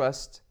more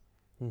trust,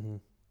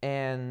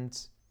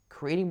 and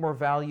creating more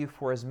value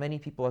for as many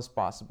people as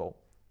possible.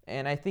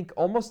 And I think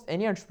almost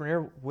any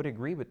entrepreneur would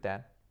agree with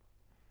that.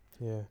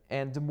 Yeah.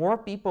 And the more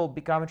people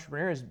become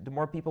entrepreneurs, the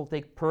more people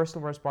take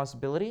personal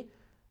responsibility,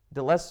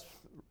 the less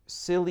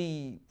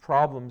silly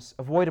problems,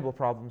 avoidable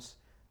problems,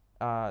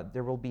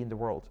 there will be in the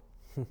world.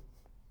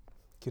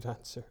 Good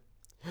answer.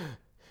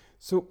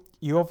 So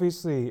you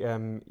obviously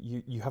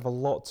you have a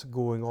lot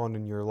going on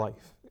in your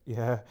life.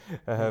 Yeah,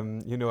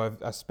 you know,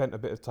 I spent a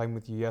bit of time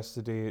with you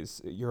yesterday.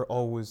 You're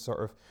always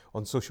sort of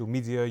on social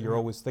media. You're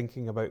always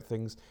thinking about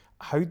things.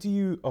 How do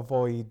you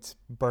avoid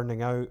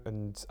burning out,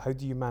 and how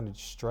do you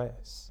manage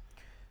stress?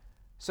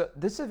 So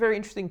this is a very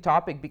interesting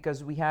topic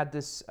because we had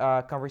this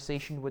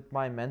conversation with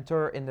my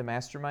mentor in the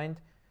mastermind.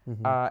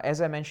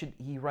 As I mentioned,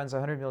 he runs a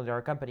 $100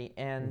 million company,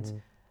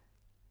 and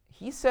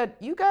he said,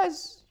 "You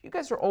guys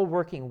are all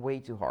working way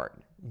too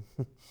hard,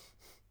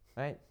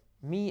 right?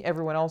 Me,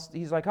 everyone else."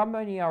 He's like, "How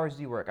many hours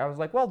do you work?" I was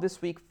like, "Well, this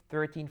week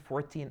 13,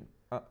 14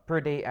 per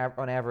day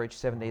on average,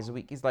 7 days a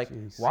week." He's like,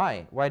 Jeez.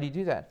 "Why? Why do you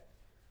do that?"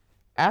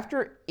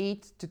 After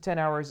 8 to 10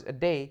 hours a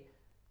day,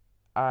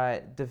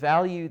 the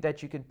value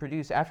that you can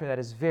produce after that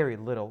is very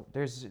little.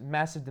 There's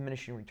massive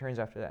diminishing returns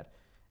after that,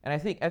 and I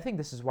think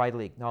this is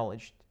widely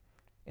acknowledged.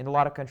 In a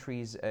lot of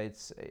countries,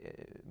 it's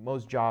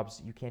most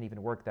jobs you can't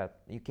even work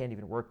that. You can't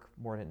even work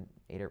more than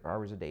 8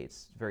 hours a day.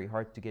 It's very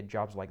hard to get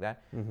jobs like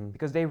that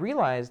because they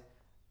realized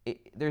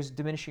there's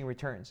diminishing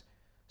returns.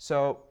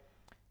 So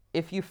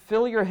if you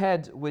fill your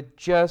head with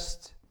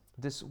just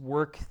this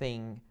work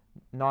thing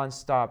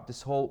nonstop,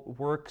 this whole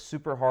work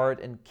super hard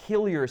and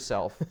kill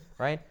yourself,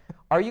 right?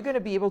 Are you going to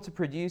be able to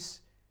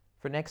produce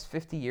for the next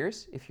 50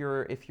 years if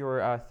you're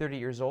 30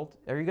 years old?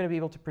 Are you going to be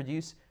able to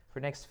produce for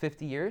the next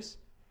 50 years?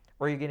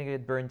 Or are you going to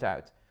get burnt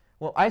out?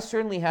 Well, I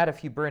certainly had a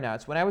few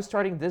burnouts. When I was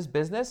starting this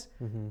business,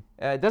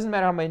 it doesn't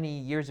matter how many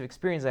years of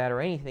experience I had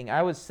or anything.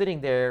 I was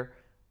sitting there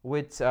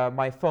with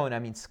my phone, I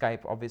mean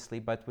Skype obviously,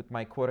 but with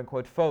my quote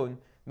unquote phone,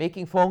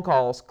 making phone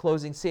calls,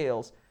 closing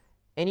sales.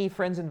 Any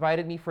friends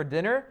invited me for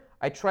dinner,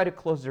 I try to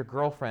close their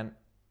girlfriend,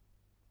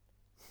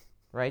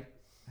 right?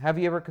 Have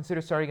you ever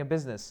considered starting a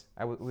business?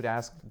 I would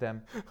ask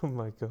them. Oh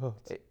my God.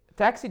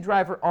 Taxi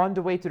driver on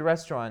the way to the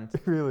restaurant.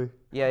 Really?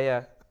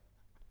 Yeah.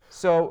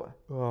 So,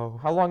 Wow.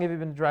 how long have you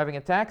been driving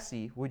a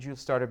taxi? Would you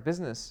start a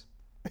business?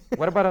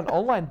 What about an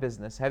online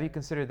business? Have you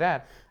considered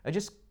that?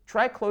 Just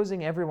try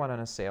closing everyone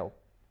on a sale.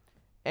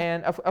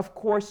 And of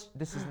course,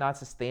 this is not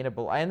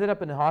sustainable. I ended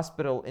up in the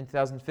hospital in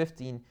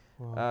 2015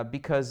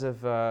 because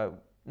of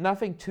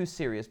nothing too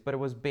serious, but it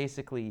was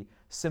basically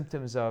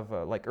symptoms of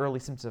like early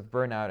symptoms of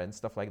burnout and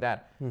stuff like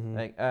that.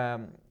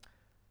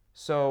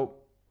 So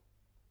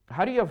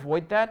how do you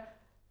avoid that?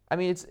 I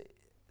mean, it's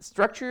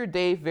structure your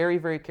day very,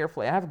 very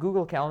carefully. I have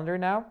Google Calendar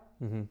now,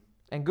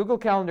 and Google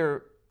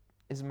Calendar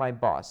is my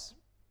boss.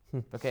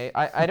 Okay,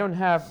 I don't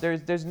have,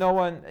 there's no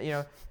one,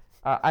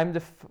 I'm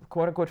the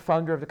quote unquote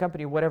founder of the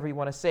company, whatever you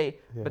want to say,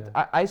 but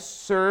I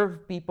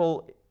serve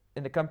people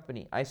in the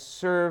company. I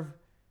serve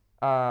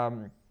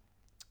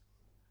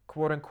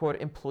quote unquote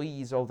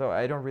employees, although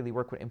I don't really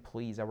work with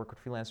employees, I work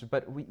with freelancers,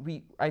 but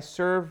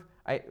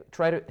I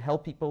try to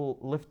help people,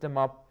 lift them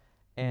up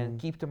and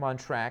keep them on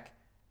track,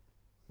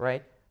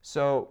 right?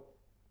 So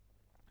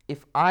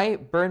if I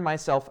burn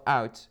myself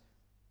out,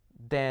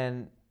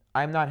 then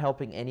I'm not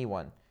helping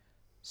anyone.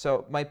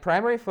 So my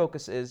primary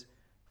focus is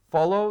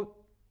follow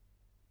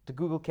the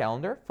Google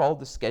Calendar, follow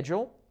the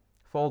schedule,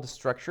 follow the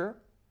structure,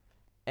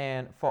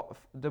 and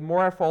the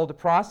more I follow the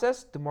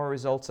process, the more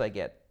results I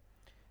get,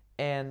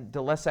 and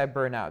the less I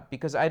burn out,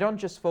 because I don't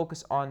just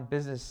focus on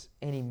business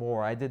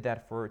anymore. I did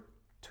that for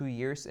 2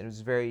 years and it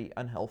was very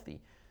unhealthy.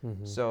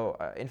 So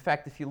in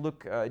fact, if you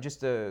look,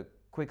 just a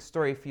quick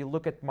story, if you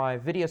look at my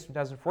videos from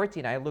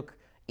 2014, I look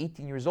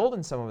 18 years old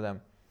in some of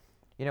them.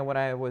 When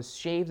I was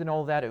shaved and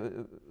all that,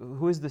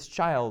 who is this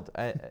child?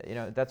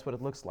 That's what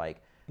it looks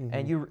like.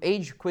 And you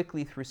age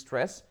quickly through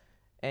stress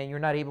and you're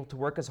not able to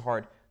work as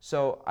hard.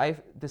 So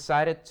I've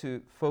decided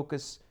to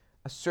focus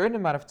a certain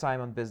amount of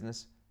time on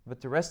business, but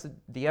the rest of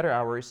the other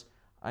hours,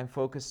 I'm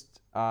focused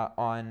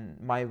on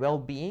my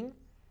well-being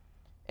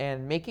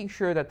and making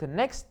sure that the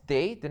next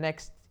day, the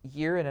next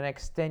year, and the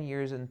next 10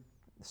 years and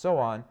so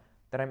on,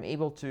 that I'm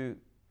able to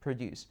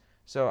produce.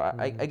 So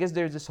I guess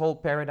there's this whole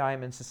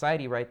paradigm in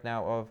society right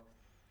now of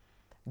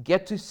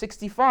get to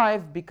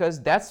 65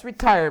 because that's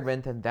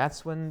retirement and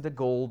that's when the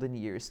golden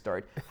years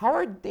start. How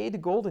are they the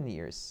golden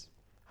years?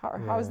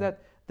 How is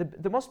that?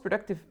 The most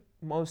productive,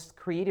 most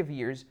creative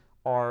years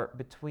are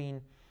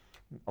between,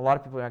 a lot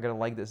of people are not going to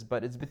like this,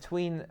 but it's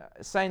between,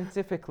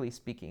 scientifically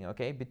speaking,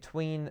 okay,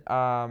 between,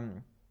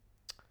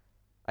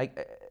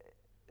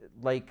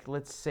 like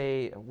let's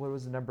say, what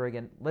was the number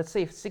again? Let's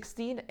say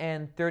 16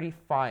 and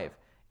 35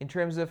 in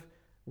terms of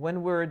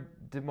when were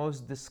the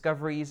most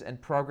discoveries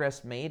and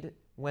progress made.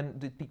 When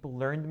did people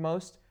learn the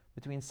most?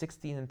 Between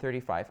 16 and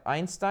 35.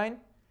 Einstein,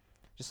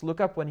 just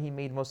look up when he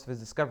made most of his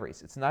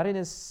discoveries. It's not in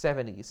his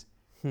 70s,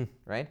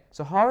 right?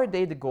 So how are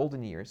they the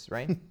golden years,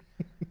 right?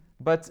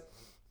 But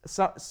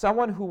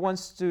someone who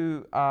wants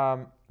to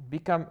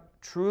become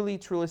truly,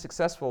 truly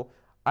successful,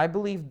 I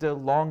believe the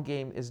long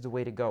game is the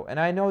way to go. And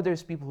I know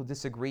there's people who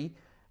disagree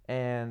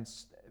and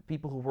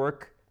people who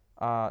work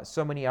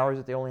so many hours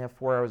that they only have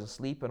 4 hours of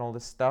sleep and all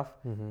this stuff.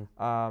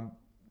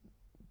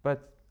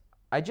 But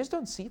I just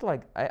don't see it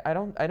like, I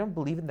don't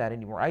believe in that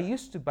anymore. I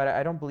used to, but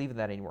I don't believe in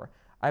that anymore.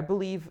 I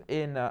believe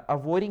in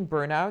avoiding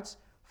burnouts,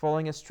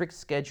 following a strict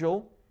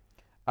schedule,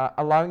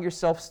 allowing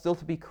yourself still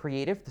to be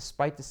creative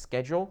despite the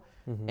schedule,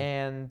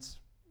 and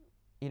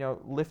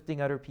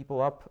lifting other people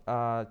up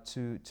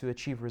to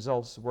achieve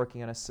results,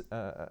 working on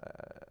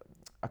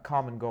a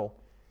common goal.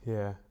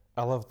 Yeah,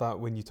 I love that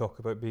when you talk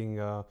about being,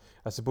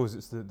 I suppose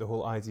it's the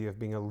whole idea of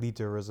being a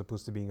leader as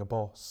opposed to being a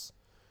boss.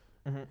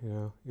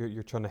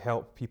 You're trying to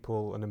help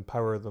people and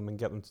empower them and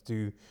get them to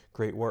do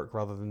great work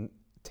rather than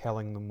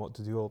telling them what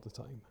to do all the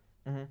time.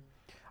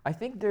 I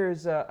think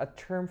there's a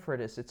term for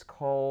this. It's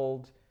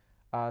called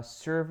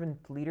servant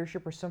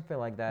leadership or something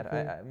like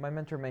that. My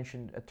mentor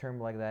mentioned a term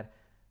like that.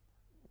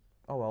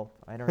 oh well,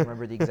 I don't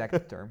remember the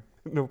exact term.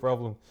 No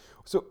problem.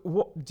 So,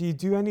 what do you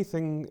do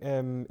anything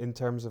in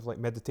terms of like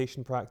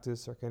meditation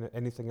practice or kind of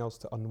anything else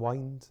to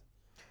unwind?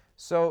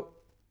 So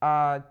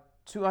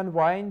to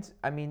unwind,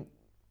 I mean,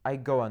 I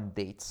go on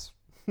dates,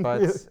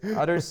 but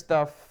other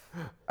stuff.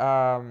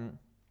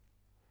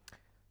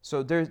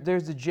 So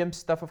there's the gym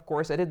stuff, of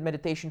course. I did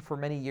meditation for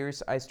many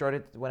years. I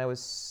started when I was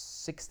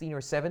 16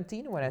 or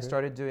 17 when I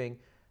started doing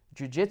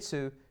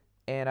jiu-jitsu,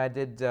 and I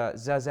did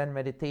zazen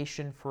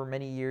meditation for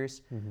many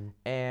years.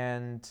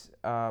 And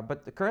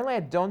but currently I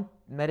don't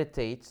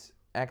meditate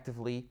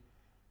actively.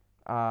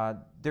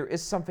 There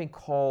is something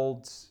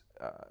called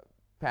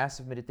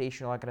passive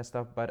meditation, all that kind of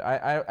stuff, but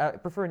I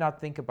prefer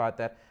not think about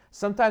that.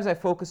 Sometimes I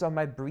focus on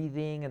my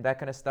breathing and that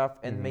kind of stuff,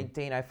 and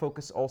I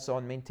focus also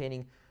on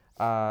maintaining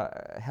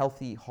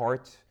healthy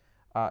heart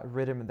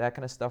rhythm and that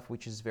kind of stuff,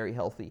 which is very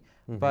healthy.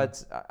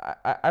 But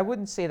I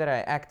wouldn't say that I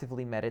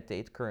actively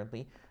meditate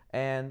currently.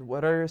 And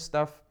what other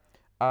stuff?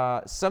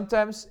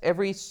 Sometimes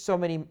every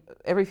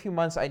few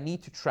months I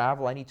need to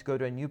travel. I need to go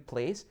to a new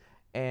place,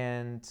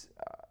 and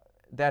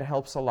that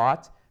helps a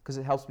lot because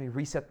it helps me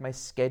reset my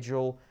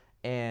schedule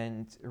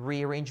and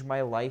rearrange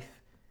my life.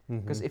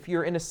 Because if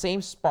you're in the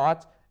same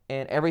spot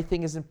and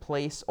everything is in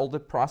place, all the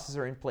processes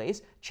are in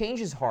place,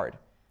 change is hard.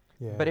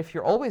 Yeah. But if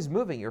you're always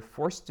moving, you're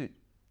forced to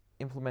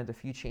implement a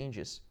few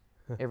changes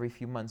every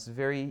few months.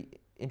 Very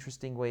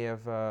interesting way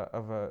of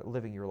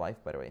living your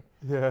life, by the way.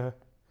 Yeah.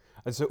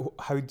 And so,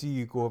 how do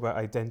you go about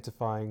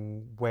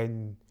identifying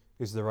when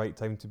is the right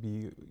time to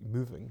be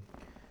moving?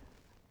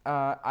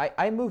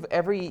 I move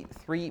every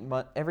 3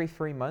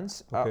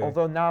 months. Okay.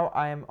 Although now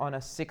I am on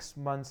a 6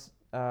 months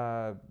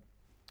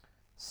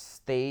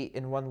stay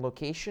in one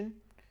location,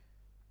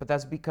 but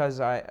that's because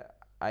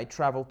I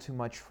traveled too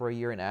much for a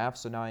year and a half.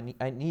 So now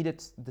I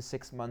needed the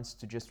 6 months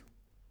to just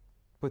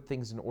put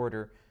things in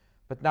order.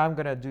 But now I'm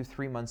gonna do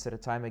 3 months at a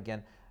time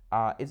again.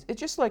 It's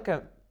just like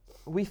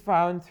we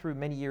found through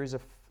many years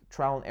of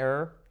trial and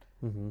error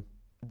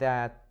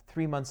that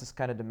 3 months is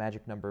kind of the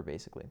magic number,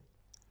 basically.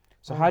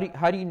 So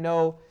how do you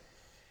know?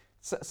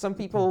 Some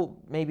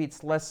people maybe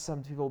it's less,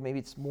 some people maybe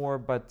it's more,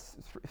 but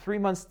 3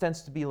 months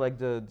tends to be like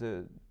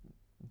the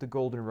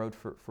golden road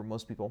for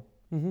most people.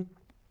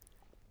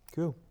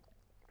 Cool.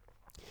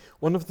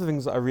 One of the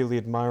things that I really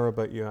admire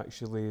about you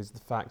actually is the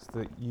fact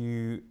that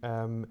you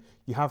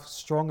have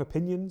strong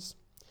opinions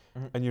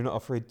and you're not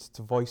afraid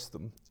to voice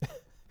them.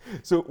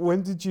 So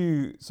when did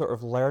you sort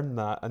of learn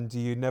that, and do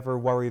you never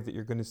worry that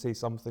you're going to say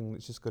something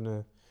that's just going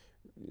to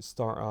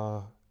start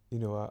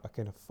a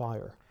kind of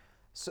fire?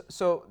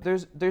 So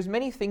there's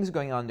many things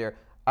going on there.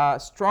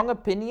 Strong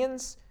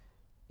opinions.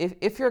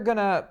 If you're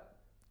gonna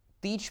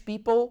teach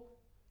people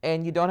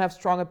and you don't have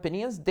strong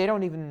opinions, they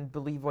don't even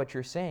believe what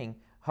you're saying.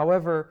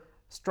 However,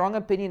 strong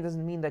opinion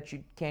doesn't mean that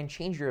you can't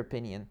change your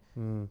opinion.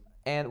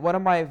 And one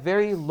of my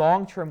very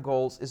long-term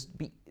goals is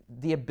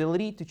the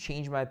ability to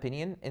change my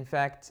opinion. In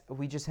fact,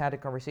 we just had a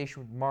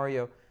conversation with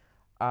Mario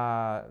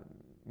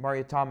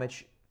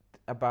Tomic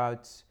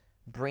about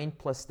brain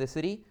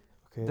plasticity.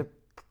 Okay. The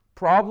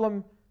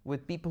problem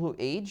with people who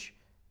age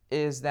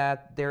is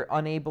that they're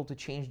unable to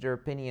change their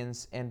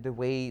opinions and the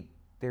way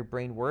their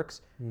brain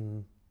works.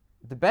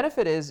 The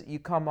benefit is you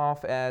come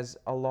off as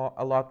a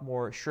lot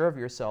more sure of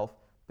yourself,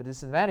 but the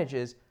disadvantage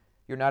is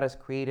you're not as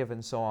creative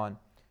and so on.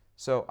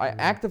 So I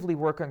actively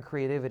work on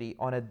creativity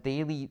on a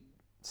daily,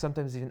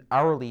 sometimes even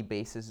hourly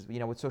basis. You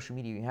know, with social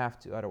media you have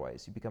to,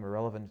 otherwise you become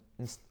irrelevant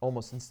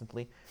almost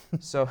instantly.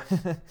 So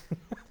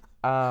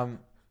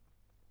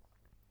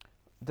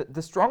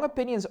the strong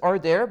opinions are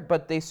there,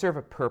 but they serve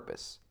a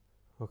purpose.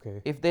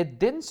 Okay. If they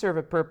didn't serve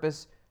a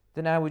purpose,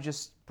 then I would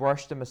just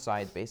brush them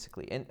aside,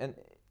 basically. And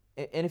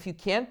if you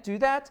can't do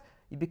that,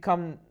 you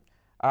become.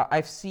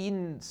 I've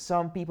seen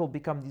some people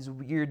become these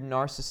weird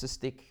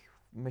narcissistic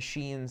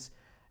machines,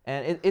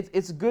 and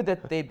it's good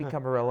that they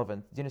become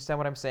irrelevant. Do you understand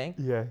what I'm saying?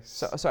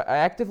 Yes. So I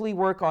actively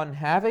work on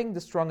having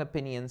the strong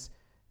opinions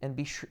and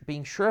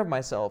being sure of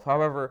myself.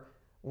 However,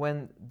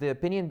 when the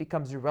opinion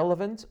becomes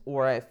irrelevant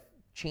or I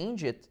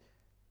change it,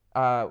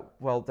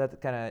 well,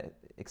 that kind of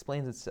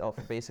explains itself,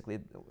 basically.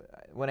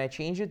 When I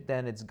change it,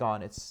 then it's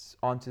gone. It's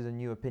on to the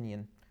new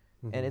opinion.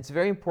 And it's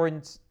very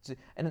important to,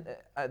 and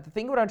the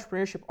thing with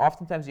entrepreneurship,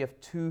 oftentimes you have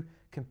two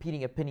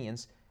competing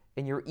opinions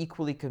and you're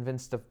equally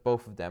convinced of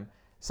both of them.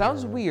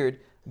 Sounds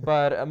weird,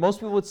 but most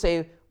people would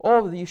say,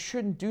 oh, you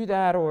shouldn't do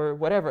that or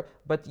whatever,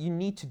 but you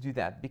need to do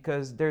that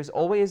because there's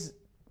always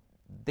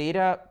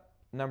data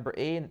number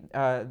A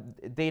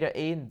and data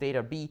A and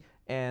data B,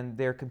 and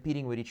they're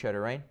competing with each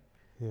other, right?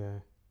 Yeah.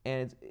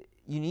 And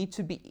you need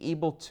to be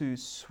able to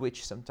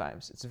switch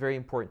sometimes. It's very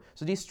important.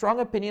 So these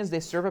strong opinions, they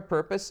serve a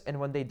purpose, and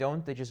when they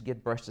don't, they just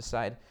get brushed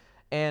aside.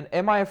 And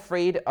am I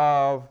afraid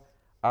of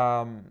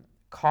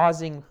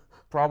causing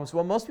problems?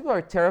 Well, most people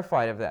are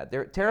terrified of that.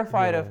 They're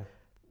terrified of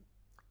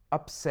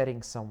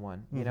upsetting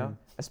someone, you know?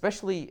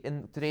 Especially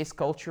in today's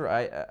culture,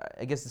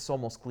 I guess it's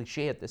almost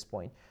cliche at this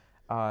point.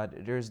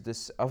 There's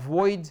this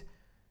avoid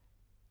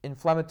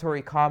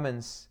inflammatory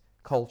comments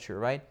culture,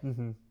 right?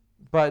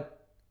 But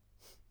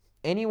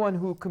anyone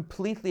who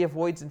completely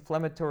avoids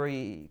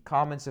inflammatory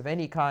comments of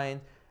any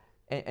kind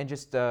and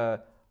just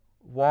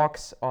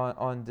walks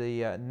on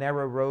the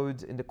narrow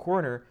road in the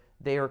corner,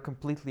 they are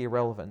completely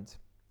irrelevant.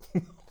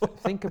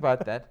 Think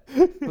about that.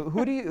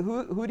 Who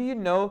do you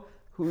know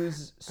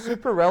who's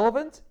super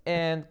relevant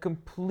and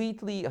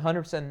completely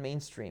 100%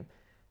 mainstream?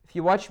 If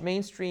you watch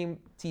mainstream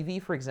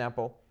TV, for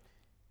example,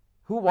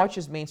 who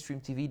watches mainstream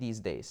TV these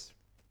days?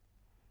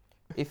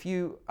 If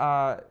you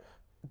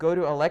go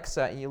to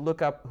Alexa and you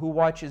look up who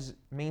watches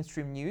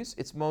mainstream news,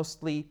 it's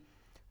mostly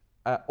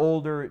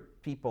older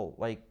people,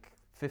 like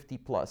 50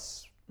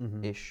 plus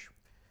ish,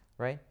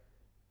 right?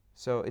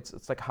 So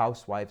it's like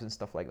housewives and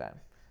stuff like that.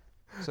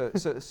 So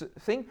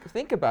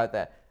think about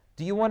that.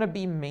 Do you want to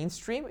be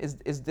mainstream?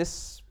 Is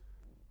this,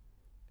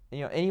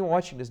 anyone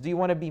watching this, do you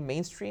want to be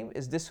mainstream?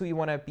 Is this who you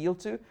want to appeal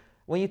to?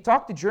 When you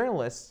talk to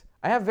journalists,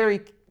 I have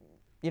very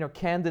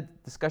candid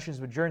discussions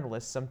with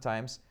journalists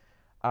sometimes,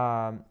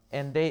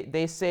 and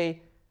they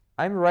say,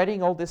 I'm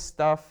writing all this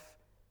stuff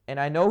and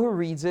I know who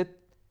reads it.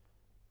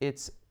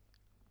 It's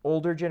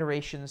older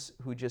generations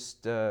who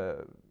just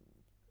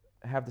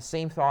have the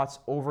same thoughts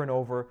over and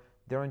over.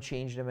 They don't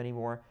change them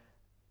anymore.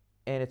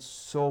 And it's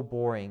so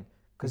boring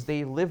because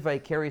they live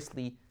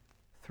vicariously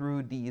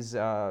through these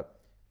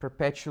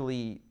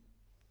perpetually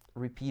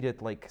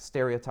repeated like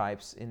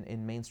stereotypes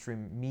in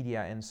mainstream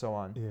media and so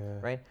on,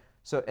 right?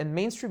 So, and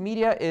mainstream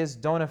media is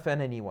don't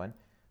offend anyone.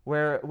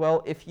 Where,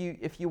 well, if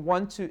you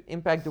want to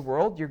impact the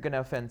world, you're gonna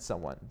offend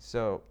someone.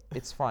 So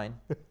it's fine.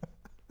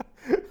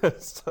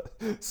 That's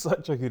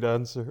such a good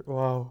answer.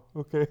 Wow.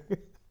 Okay.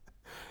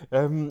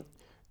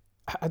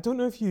 I don't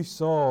know if you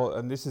saw,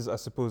 and this is, I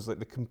suppose, like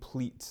the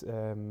complete,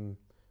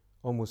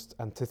 almost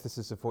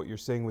antithesis of what you're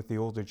saying with the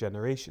older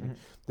generation.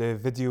 The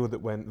video that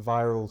went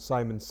viral,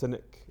 Simon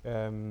Sinek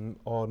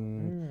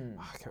on,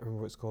 I can't remember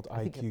what it's called,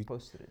 I IQ. think I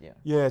posted it, yeah.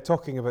 Yeah,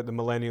 talking about the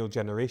millennial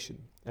generation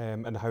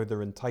and how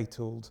they're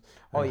entitled,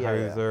 and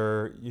how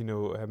their,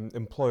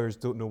 employers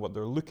don't know what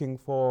they're looking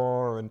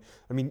for. And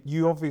I mean,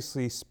 you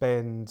obviously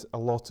spend a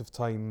lot of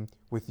time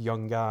with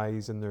young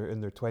guys in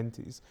their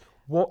 20s.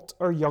 What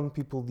are young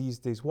people these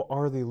days? What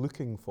are they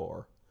looking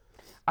for?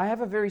 I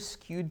have a very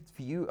skewed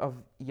view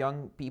of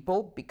young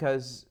people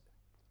because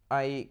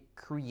I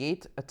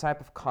create a type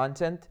of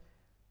content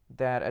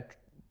that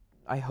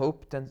I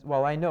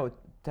know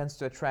tends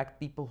to attract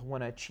people who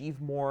want to achieve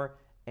more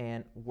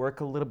and work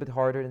a little bit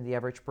harder than the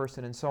average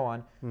person and so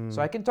on.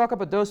 So I can talk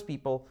about those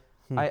people.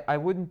 I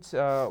wouldn't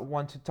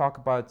want to talk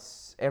about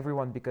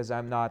everyone because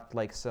I'm not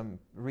like some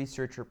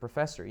researcher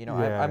professor.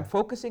 I'm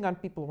focusing on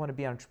people who want to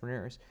be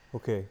entrepreneurs.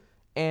 Okay.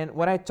 And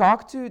when I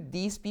talk to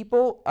these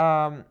people,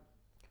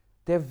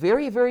 they have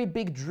very, very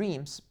big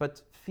dreams,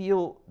 but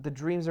feel the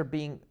dreams are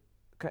being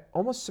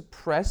almost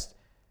suppressed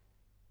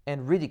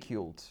and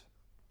ridiculed.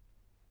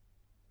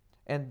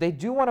 And they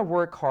do want to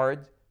work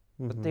hard,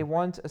 but they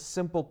want a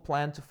simple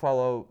plan to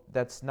follow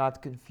that's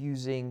not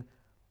confusing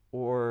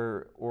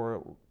or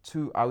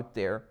too out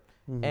there.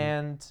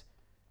 And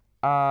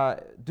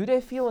do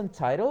they feel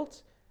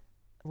entitled?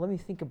 Let me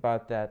think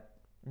about that.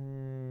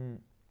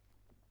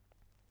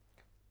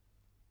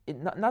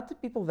 Not the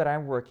people that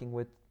I'm working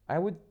with. I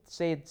would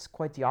say it's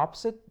quite the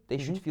opposite. They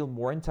should feel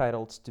more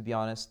entitled, to be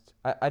honest.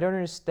 I don't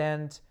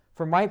understand,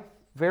 from my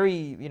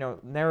very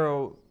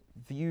narrow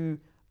view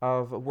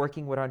of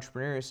working with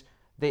entrepreneurs,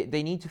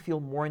 they need to feel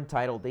more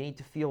entitled. They need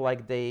to feel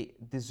like they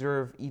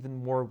deserve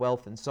even more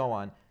wealth and so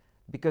on.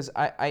 Because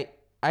I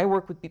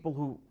work with people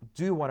who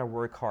do want to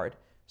work hard.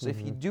 So if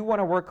you do want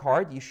to work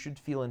hard, you should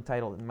feel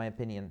entitled, in my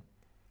opinion.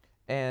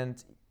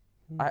 And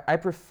I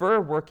prefer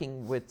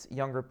working with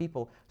younger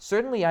people.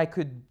 Certainly I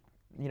could,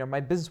 my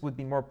business would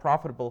be more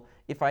profitable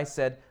if I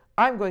said,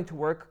 I'm going to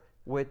work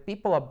with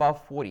people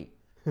above 40.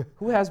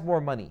 Who has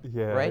more money,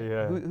 right?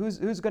 Yeah.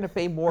 Who's going to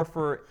pay more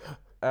for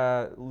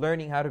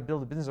learning how to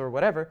build a business or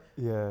whatever?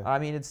 Yeah. I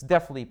mean, it's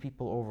definitely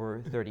people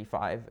over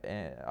 35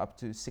 up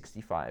to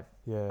 65.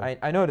 Yeah.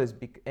 I know this,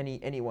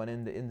 anyone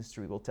in the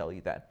industry will tell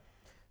you that.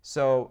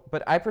 So,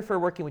 but I prefer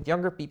working with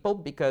younger people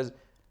because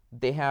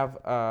they have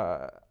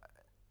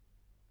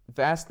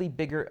vastly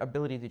bigger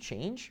ability to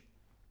change,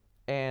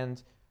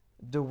 and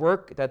the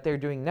work that they're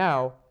doing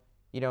now,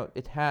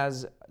 it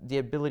has the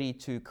ability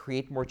to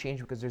create more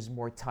change because there's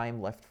more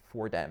time left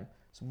for them.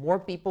 So more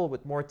people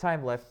with more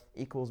time left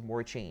equals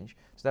more change.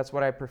 So that's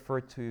what I prefer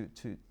to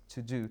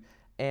do,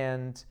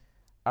 and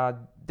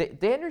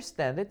they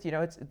understand it.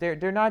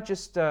 They're not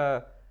just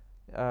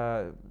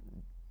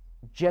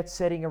jet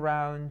setting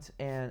around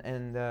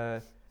and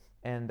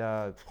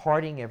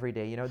partying every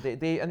day.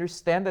 They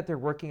understand that they're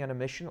working on a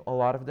mission, a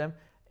lot of them,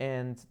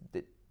 and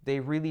they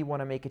really want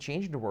to make a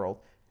change in the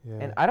world. Yeah.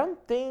 And I don't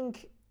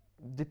think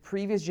the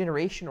previous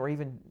generation or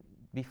even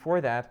before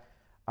that,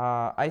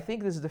 I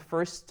think this is the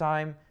first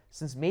time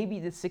since maybe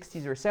the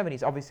 60s or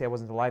 70s, obviously I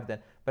wasn't alive then,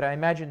 but I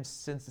imagine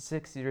since the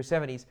 60s or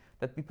 70s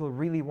that people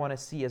really want to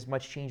see as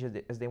much change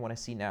as they want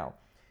to see now.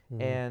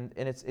 And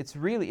it's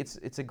really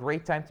a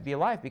great time to be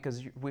alive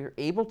because we're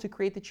able to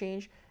create the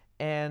change,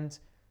 and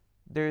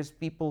there's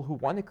people who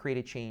want to create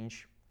a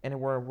change and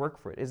want to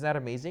work for it. Isn't that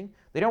amazing?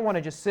 They don't want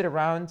to just sit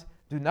around,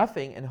 do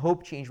nothing, and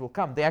hope change will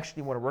come. They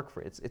actually want to work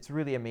for it. It's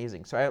really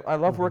amazing. So I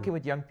love working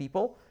with young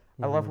people.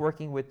 I love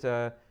working with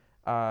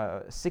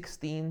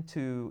 16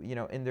 to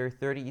in their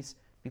 30s,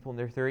 people in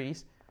their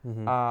 30s,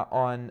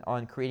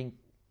 on creating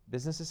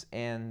businesses,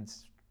 and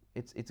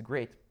it's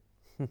great.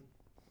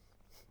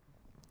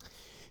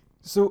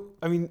 So,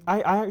 I mean,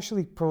 I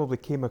actually probably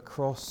came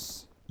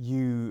across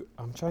you,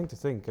 I'm trying to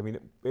think, I mean,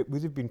 it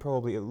would have been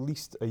probably at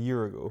least a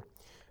year ago.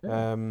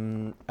 Yeah.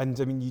 And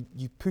I mean,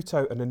 you put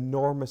out an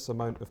enormous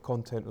amount of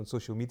content on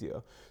social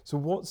media. So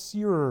what's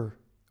your,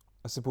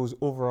 I suppose,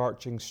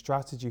 overarching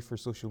strategy for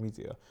social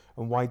media?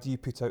 And why do you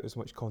put out as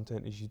much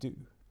content as you do?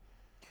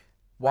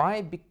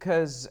 Why?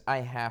 Because I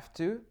have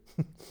to.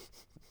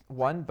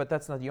 One, but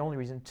that's not the only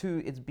reason.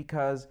 Two, it's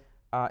because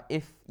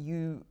if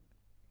you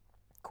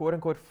quote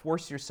unquote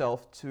force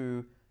yourself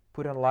to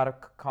put on a lot of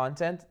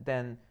content,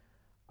 then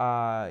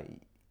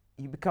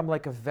you become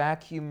like a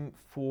vacuum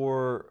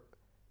for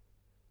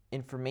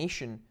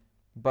information,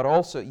 but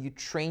also you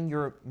train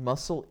your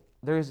muscle.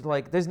 There's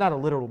not a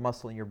literal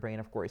muscle in your brain,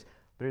 of course,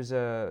 but there's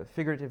a,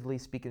 figuratively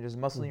speaking, there's a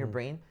muscle in your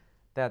brain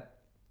that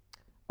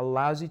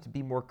allows you to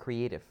be more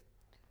creative.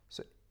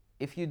 So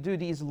if you do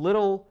these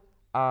little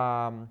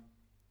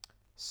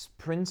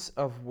sprints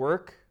of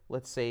work,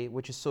 let's say,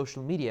 which is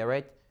social media,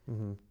 right?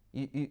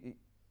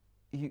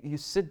 You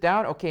sit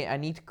down, okay, I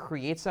need to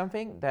create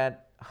something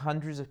that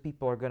hundreds of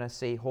people are gonna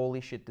say, holy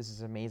shit, this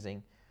is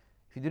amazing.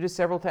 If you do this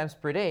several times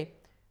per day,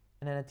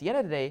 and then at the end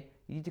of the day,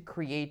 you need to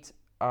create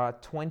a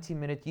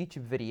 20-minute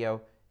YouTube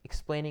video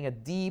explaining a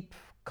deep,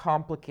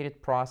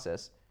 complicated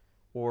process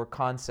or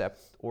concept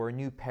or a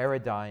new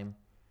paradigm,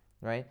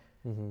 right?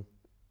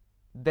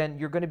 Then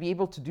you're gonna be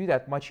able to do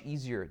that much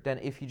easier than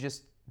if you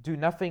just do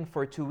nothing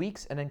for 2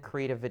 weeks and then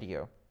create a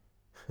video.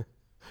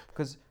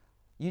 Because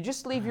you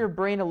just leave your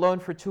brain alone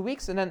for 2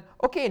 weeks and then,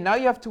 okay, now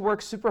you have to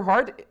work super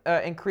hard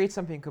and create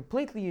something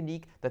completely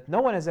unique that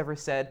no one has ever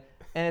said,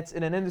 and it's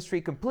in an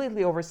industry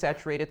completely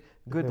oversaturated.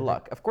 Good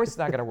luck. Of course it's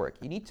not gonna work.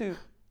 You need to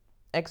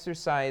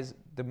exercise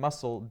the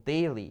muscle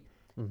daily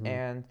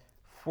and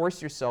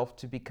force yourself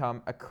to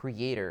become a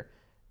creator.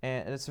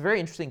 And it's a very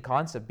interesting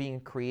concept, being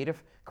a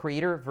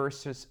creator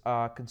versus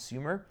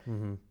consumer.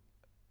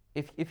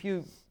 If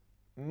you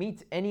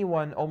meet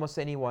anyone, almost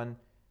anyone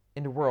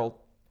in the world,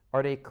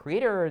 are they a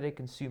creator or are they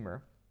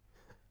consumer?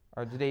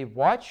 Or do they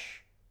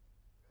watch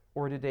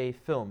or do they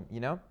film,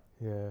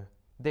 Yeah.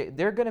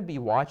 They're going to be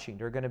watching,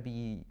 they're going to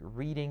be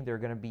reading, they're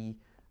going to be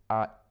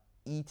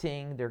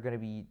eating, they're going to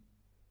be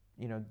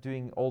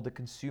doing all the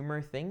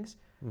consumer things,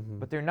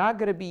 but they're not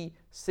going to be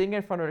sitting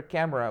in front of the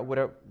camera with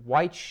a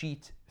white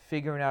sheet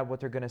figuring out what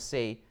they're going to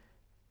say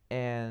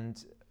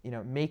and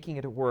making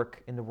it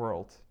work in the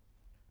world.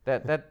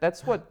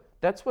 That's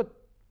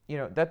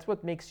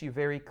what makes you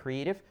very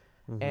creative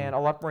and a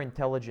lot more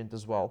intelligent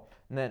as well.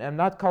 And then I'm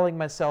not calling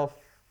myself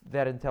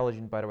that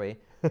intelligent, by the way.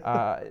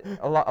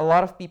 A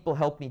lot of people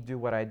help me do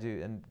what I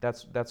do, and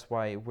that's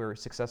why we're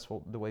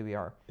successful the way we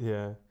are.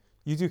 Yeah.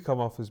 You do come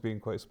off as being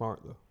quite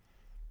smart, though.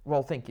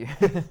 Well, thank you.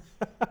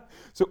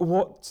 So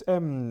what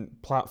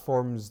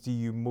platforms do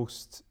you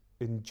most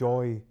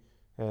enjoy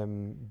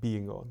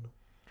being on?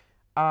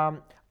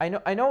 I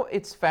know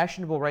it's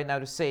fashionable right now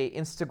to say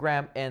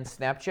Instagram and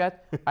Snapchat.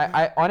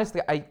 I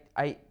honestly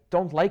I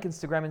don't like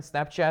Instagram and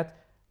Snapchat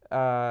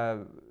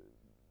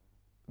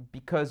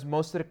because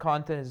most of the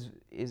content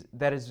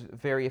is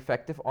very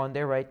effective on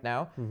there right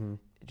now.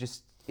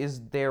 Just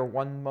is there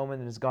one moment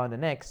and is gone the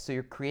next. So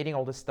you're creating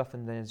all this stuff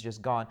and then it's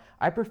just gone.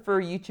 I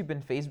prefer YouTube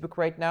and Facebook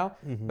right now,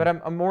 but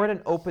I'm more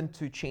than open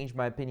to change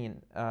my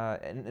opinion.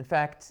 And in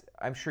fact,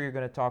 I'm sure you're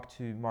going to talk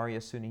to Mario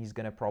soon. He's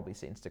going to probably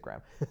say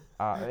Instagram.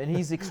 And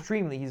he's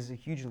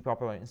hugely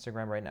popular on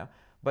Instagram right now.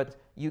 But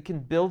you can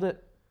build an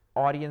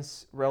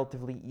audience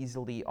relatively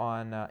easily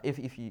on, if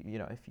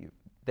you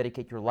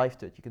dedicate your life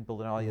to it, you can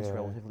build an audience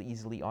relatively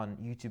easily on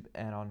YouTube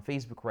and on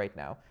Facebook right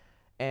now.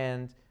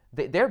 And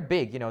they're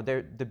big,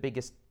 they're the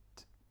biggest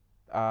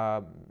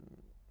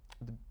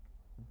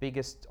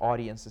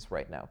audiences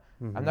right now.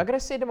 I'm not going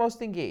to say the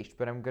most engaged,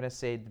 but I'm going to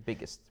say the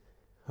biggest.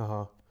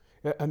 Yeah,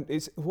 and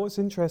what's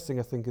interesting,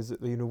 I think, is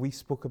that we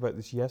spoke about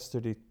this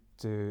yesterday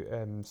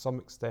to some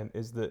extent,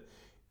 is that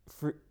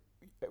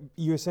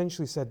you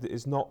essentially said that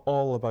it's not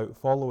all about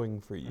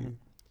following for you.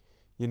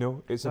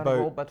 It's not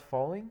all about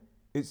following.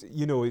 It's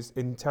it's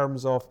in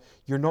terms of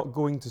you're not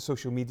going to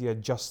social media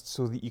just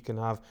so that you can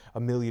have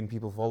 1 million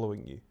people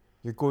following you.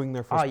 You're going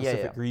there for a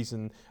specific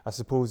reason. I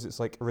suppose it's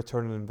like a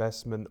return on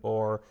investment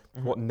or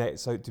what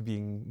nets out to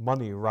being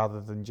money rather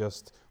than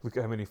just look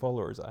at how many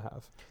followers I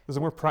have. There's a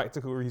more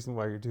practical reason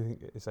why you're doing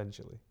it,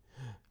 essentially.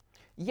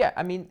 Yeah,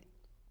 I mean,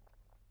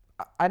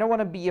 I don't want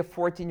to be a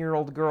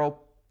 14-year-old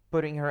girl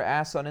putting her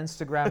ass on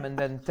Instagram and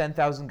then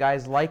 10,000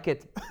 guys like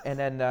it, and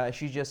then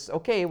she's just,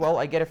 okay, well,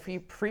 I get a free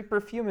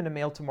perfume in the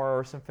mail tomorrow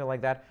or something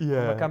like that from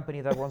a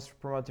company that wants to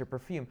promote their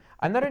perfume.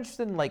 I'm not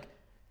interested in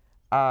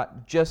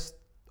just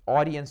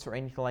audience or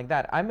anything like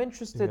that. I'm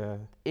interested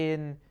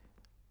in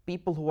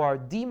people who are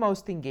the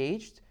most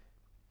engaged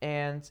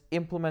and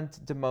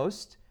implement the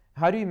most.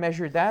 How do you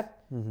measure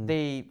that?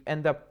 They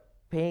end up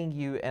paying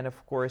you, and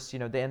of course,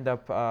 they end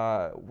up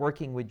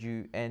working with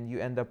you, and you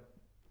end up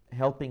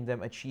helping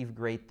them achieve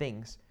great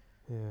things.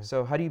 Yeah.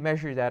 So how do you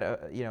measure that?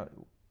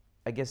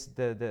 I guess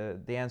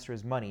the answer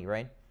is money,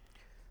 right?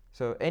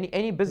 So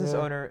any business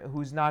owner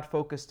who's not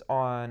focused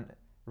on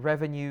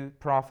revenue,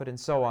 profit, and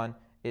so on,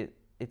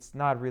 it's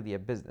not really a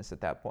business at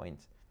that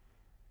point.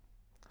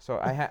 So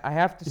I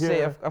have to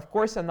say, of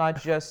course, I'm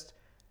not just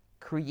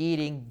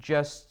creating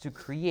just to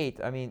create.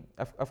 I mean,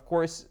 of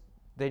course,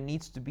 there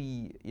needs to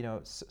be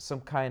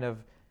some kind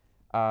of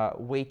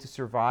way to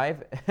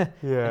survive. And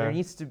there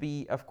needs to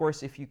be, of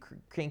course, if you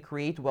can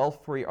create wealth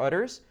for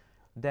others,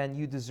 then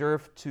you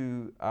deserve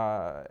to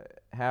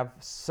have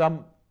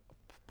some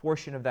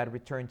portion of that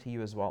return to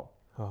you as well.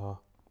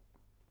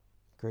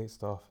 Great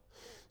stuff.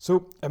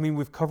 So, I mean,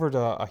 we've covered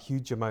a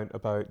huge amount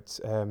about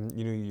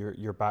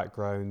your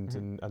background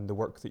and the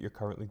work that you're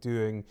currently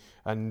doing,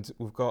 and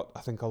we've got, I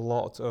think, a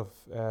lot of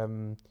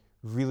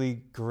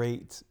really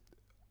great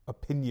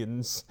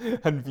opinions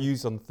and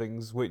views on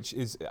things, which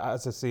is,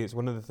 as I say, it's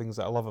one of the things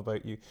that I love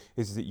about you,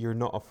 is that you're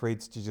not afraid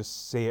to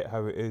just say it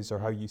how it is or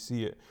how you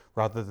see it,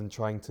 rather than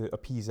trying to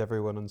appease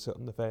everyone and sit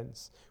on the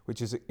fence,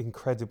 which is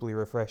incredibly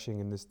refreshing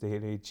in this day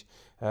and age.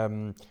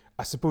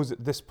 I suppose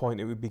at this point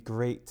it would be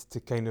great to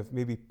kind of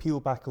maybe peel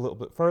back a little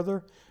bit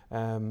further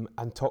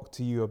and talk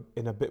to you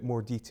in a bit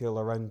more detail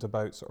around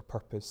about sort of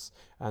purpose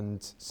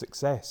and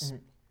success.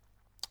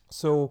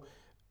 So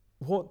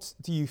what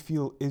do you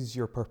feel is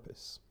your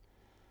purpose?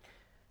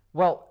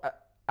 Well,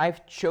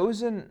 I've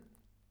chosen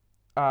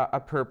a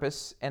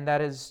purpose, and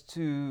that is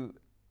to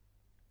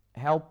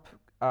help.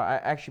 I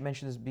actually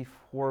mentioned this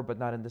before, but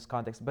not in this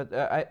context. But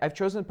I've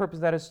chosen a purpose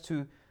that is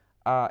to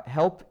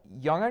help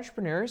young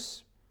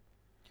entrepreneurs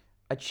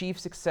achieve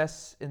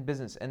success in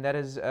business, and that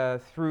is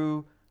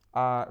through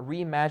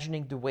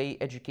reimagining the way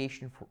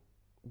education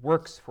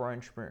works for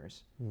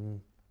entrepreneurs.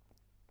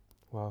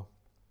 Wow,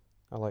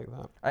 I like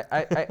that.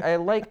 I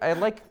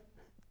like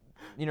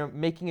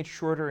making it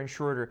shorter and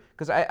shorter,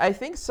 because I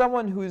think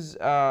someone who's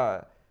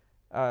the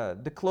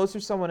closer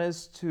someone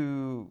is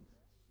to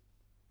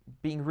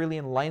being really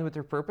in line with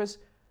their purpose,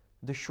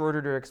 the shorter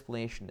their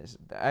explanation is.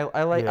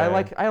 I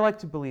like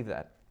to believe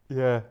that.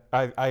 Yeah,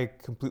 I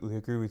completely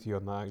agree with you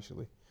on that,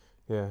 actually.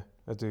 Yeah,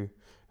 I do.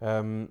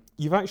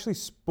 You've actually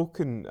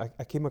spoken,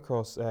 I came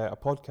across a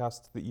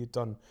podcast that you'd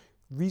done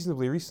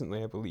reasonably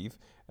recently, I believe,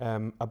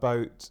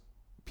 about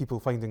people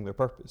finding their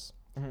purpose.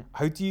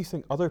 How do you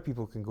think other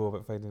people can go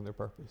about finding their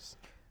purpose?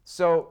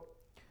 So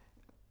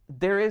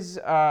there is,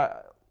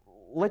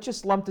 let's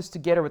just lump this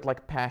together with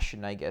like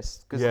passion, I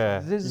guess,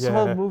 because this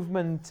whole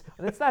movement,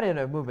 it's not in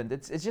a movement,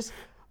 it's just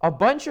a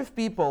bunch of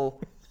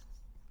people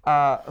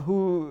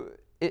who,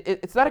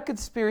 it's not a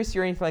conspiracy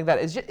or anything like that,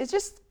 it's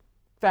just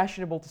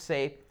fashionable to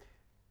say,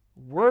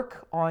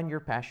 work on your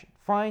passion,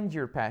 find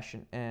your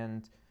passion,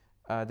 and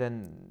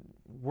then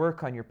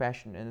work on your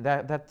passion, and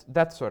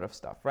that sort of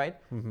stuff, right?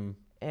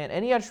 And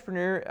any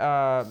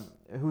entrepreneur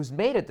who's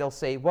made it, they'll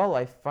say, well,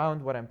 I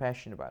found what I'm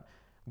passionate about.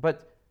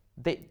 But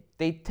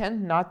they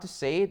tend not to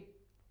say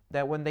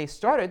that when they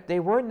started, they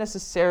weren't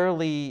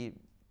necessarily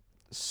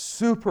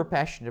super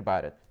passionate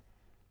about it.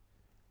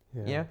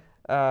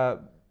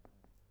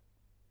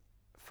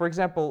 For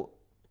example,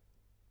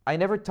 I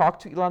never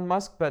talked to Elon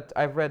Musk, but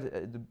I've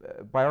read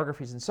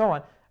biographies and so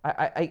on.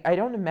 I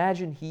don't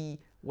imagine he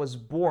was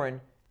born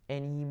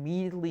and he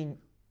immediately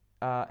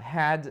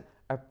had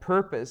a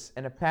purpose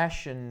and a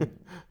passion,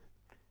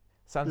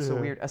 sounds so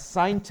weird,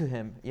 assigned to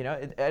him.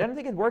 I don't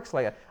think it works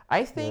like that.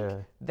 I think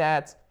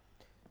that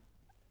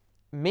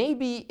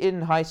maybe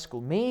in high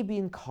school, maybe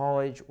in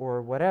college,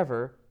 or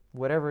whatever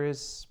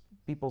is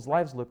people's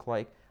lives look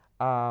like,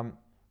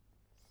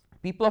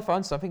 people have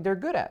found something they're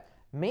good at.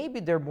 Maybe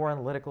they're more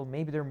analytical,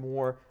 maybe they're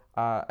more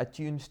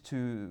attuned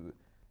to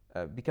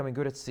becoming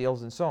good at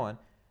sales and so on.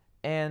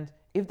 And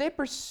if they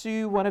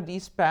pursue one of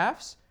these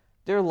paths,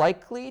 they're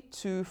likely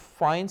to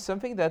find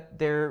something that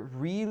they're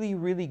really,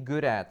 really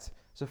good at.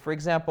 So for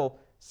example,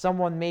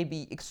 someone may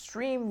be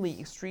extremely,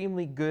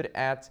 extremely good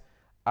at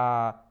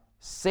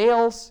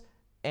sales,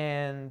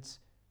 and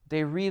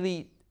they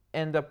really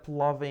end up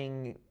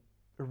loving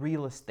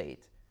real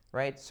estate,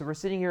 right? So we're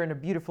sitting here in a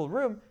beautiful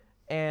room,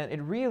 and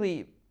it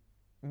really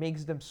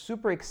makes them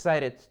super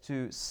excited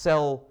to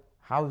sell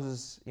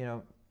houses,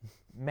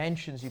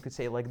 mansions, you could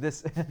say, like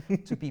this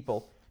to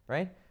people,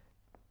 right?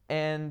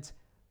 And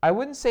I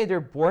wouldn't say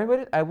they're born with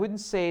it. I wouldn't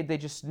say they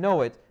just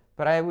know it.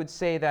 But I would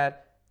say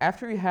that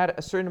after you had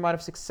a certain amount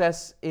of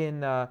success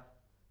in,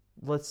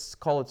 let's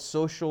call it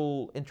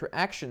social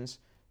interactions,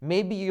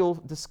 maybe you'll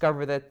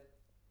discover that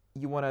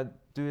you want to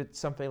do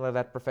something like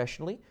that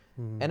professionally.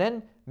 And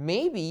then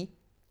maybe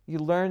you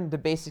learn the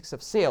basics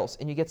of sales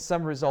and you get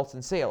some results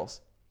in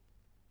sales.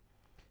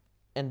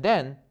 And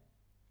then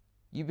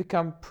you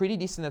become pretty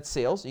decent at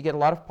sales. You get a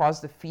lot of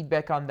positive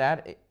feedback on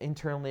that,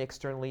 internally,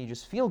 externally. You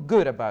just feel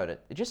good about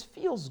it. It just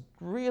feels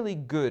really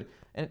good,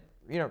 and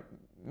it,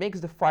 makes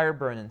the fire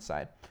burn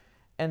inside.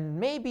 And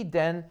maybe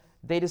then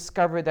they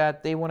discover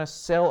that they want to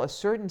sell a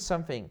certain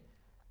something,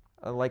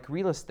 like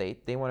real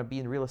estate. They want to be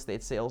in real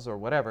estate sales or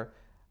whatever,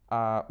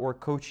 or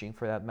coaching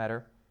for that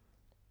matter.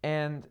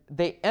 And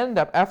they end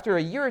up, after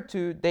a year or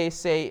two, they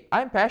say,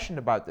 I'm passionate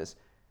about this.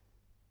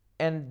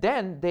 And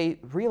then they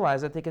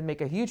realize that they can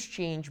make a huge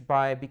change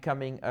by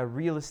becoming a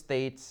real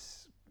estate,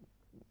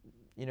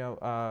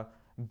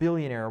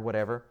 billionaire or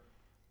whatever.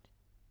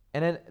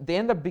 And then they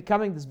end up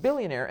becoming this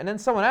billionaire. And then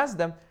someone asks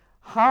them,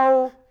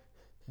 how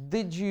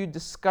did you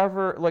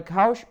discover,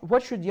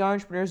 what should young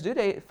entrepreneurs do?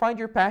 They find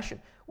your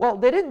passion. Well,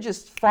 they didn't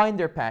just find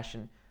their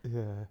passion.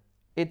 Yeah.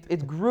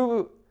 It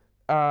grew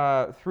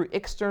through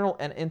external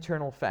and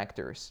internal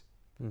factors.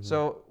 Mm-hmm.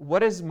 So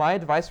what is my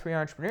advice for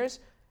young entrepreneurs?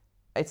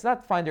 It's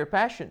not find your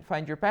passion,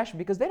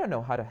 because they don't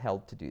know how the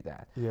hell to do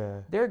that.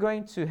 Yeah. They're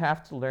going to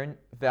have to learn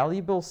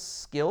valuable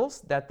skills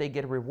that they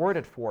get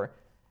rewarded for.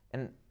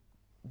 And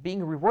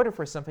being rewarded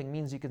for something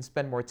means you can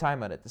spend more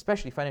time on it,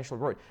 especially financial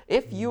reward.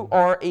 If you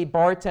are a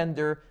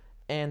bartender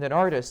and an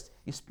artist,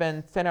 you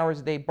spend 10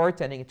 hours a day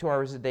bartending, 2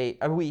 hours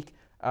a week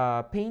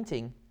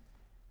painting,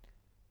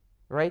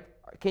 right?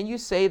 Can you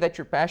say that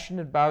you're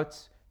passionate about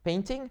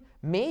painting?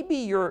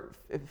 Maybe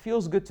it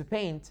feels good to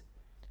paint,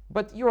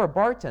 but you're a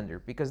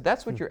bartender because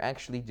that's what you're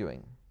actually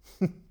doing.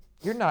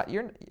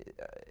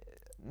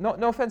 No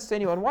offense to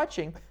anyone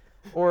watching,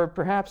 or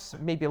perhaps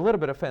maybe a little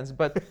bit offense,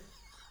 but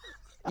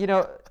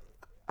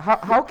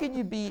how can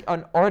you be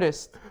an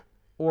artist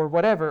or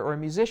whatever, or a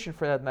musician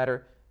for that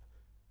matter,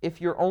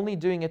 if you're only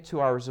doing it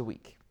 2 hours a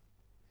week,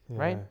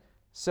 right?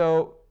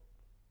 So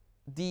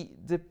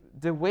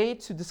the way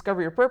to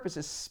discover your purpose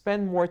is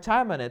spend more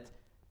time on it,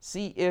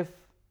 see if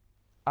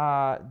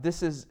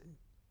this is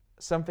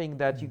something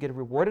that you get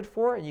rewarded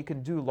for and you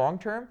can do long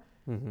term,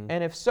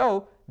 and if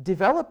so,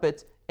 develop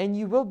it, and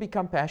you will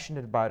become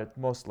passionate about it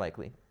most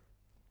likely.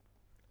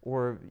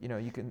 Or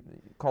you can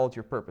call it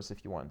your purpose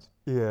if you want.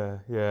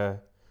 Yeah.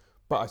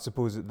 But I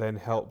suppose it then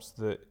helps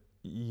that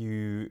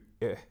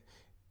if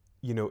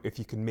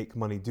you can make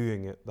money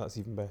doing it, that's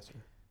even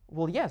better.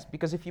 Well, yes,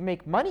 because if you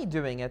make money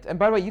doing it, and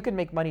by the way, you can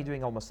make money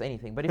doing almost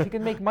anything, but if you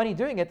can make money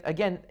doing it,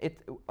 again,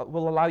 it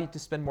will allow you to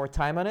spend more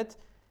time on it,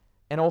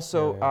 and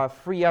also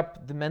free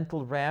up the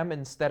mental RAM.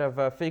 Instead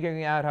of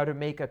figuring out how to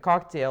make a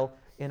cocktail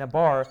in a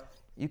bar,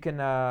 you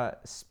can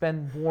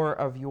spend more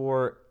of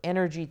your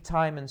energy,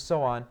 time, and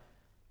so on,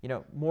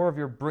 more of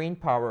your brain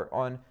power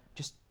on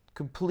just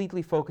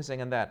completely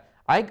focusing on that.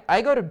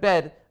 I go to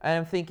bed and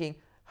I'm thinking,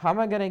 how am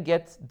I going to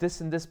get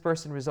this and this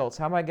person results?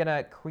 How am I going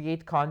to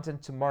create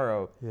content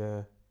tomorrow?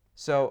 Yeah.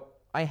 So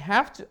I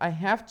have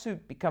to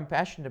become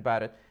passionate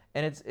about it.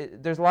 And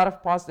there's a lot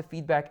of positive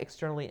feedback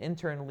externally,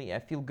 internally. I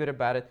feel good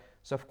about it.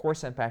 So of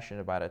course I'm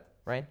passionate about it,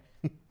 right?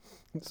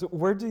 So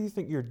where do you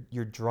think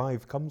your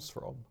drive comes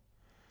from?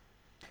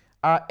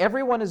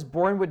 Everyone is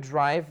born with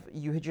drive.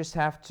 You just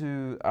have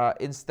to,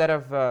 instead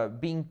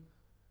of being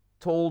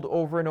told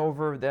over and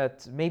over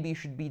that maybe you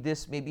should be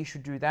this, maybe you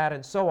should do that,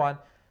 and so on,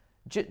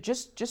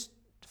 just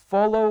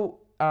follow.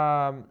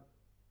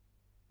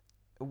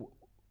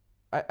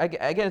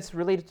 Again, it's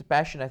related to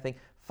passion, I think.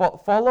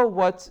 Follow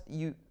what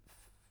you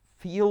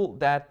feel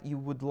that you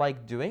would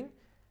like doing,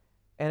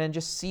 and then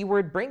just see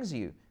where it brings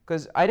you.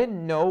 Because I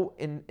didn't know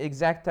in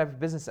exact type of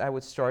business I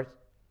would start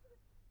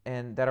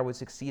and that I would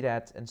succeed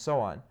at, and so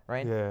on,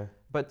 right? Yeah.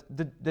 But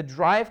the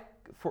drive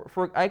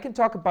for I can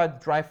talk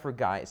about drive for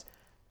guys.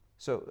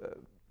 So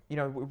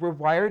we're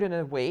wired in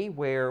a way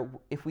where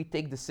if we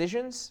take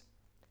decisions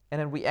and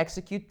then we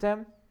execute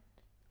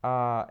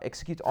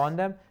on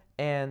them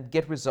and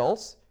get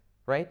results,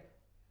 right?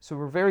 So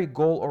we're very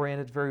goal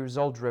oriented, very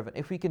result driven.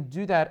 If we can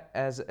do that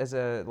as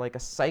a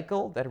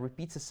cycle that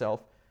repeats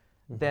itself,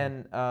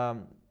 then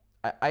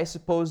I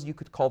suppose you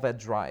could call that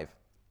drive.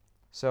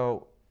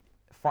 So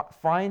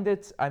find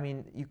it. I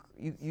mean,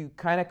 you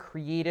kind of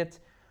create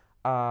it.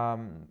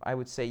 I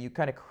would say you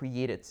kind of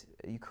create it.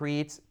 You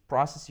create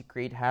process, you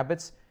create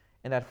habits,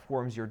 and that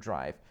forms your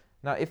drive.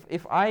 Now,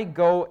 if I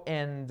go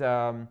and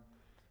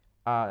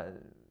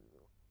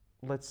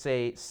let's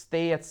say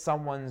stay at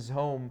someone's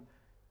home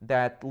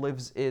that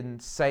lives in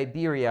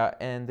Siberia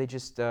and they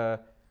just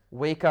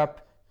wake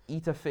up,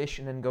 eat a fish,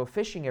 and then go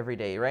fishing every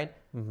day, right?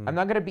 I'm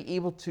not going to be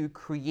able to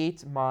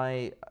create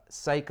my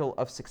cycle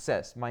of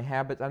success, my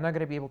habit. I'm not going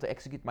to be able to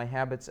execute my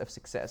habits of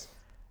success,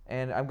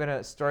 and I'm going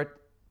to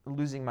start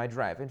losing my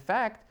drive. In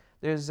fact,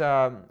 there's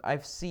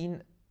I've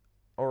seen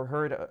or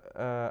heard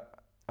a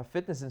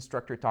fitness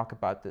instructor talk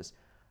about this.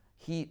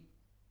 He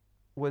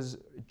was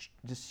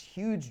this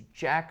huge,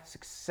 jacked,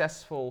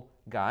 successful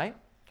guy,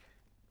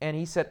 and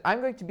he said,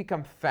 I'm going to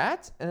become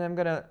fat and I'm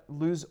going to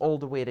lose all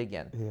the weight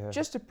again,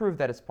 just to prove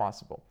that it's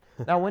possible.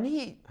 Now, when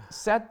he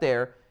sat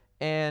there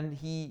and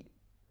he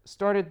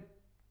started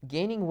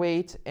gaining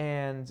weight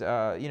and,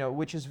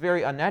 which is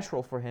very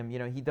unnatural for him,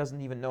 he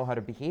doesn't even know how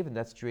to behave in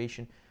that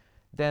situation,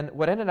 then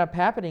what ended up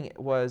happening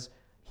was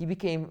he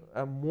became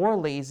more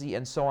lazy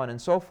and so on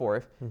and so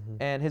forth,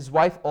 and his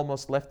wife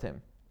almost left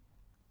him.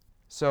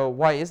 So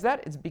why is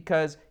that? It's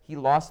because he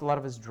lost a lot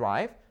of his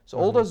drive. So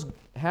all those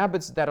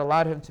habits that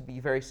allowed him to be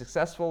very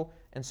successful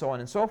and so on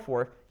and so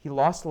forth. He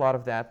lost a lot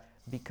of that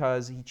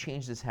because he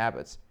changed his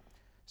habits.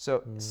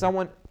 So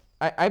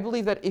I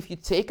believe that if you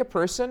take a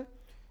person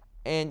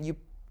and you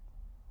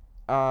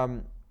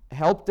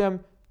help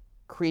them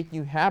create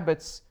new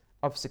habits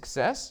of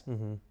success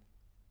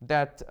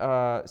that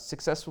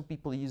successful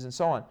people use and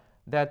so on,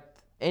 that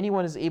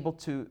anyone is able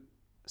to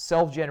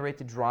self-generate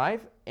the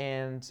drive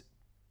and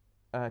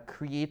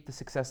create the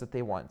success that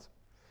they want.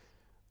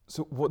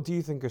 So what do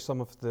you think are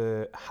some of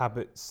the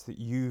habits that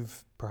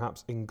you've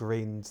perhaps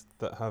ingrained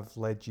that have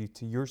led you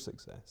to your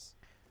success?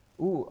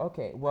 Ooh,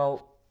 okay.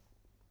 Well,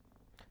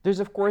 there's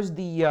of course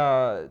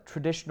the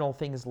traditional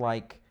things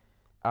like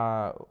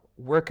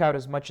work out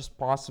as much as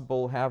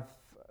possible, have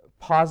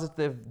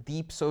positive,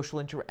 deep social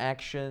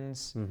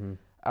interactions.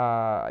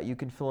 You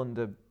can fill in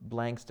the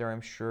blanks there,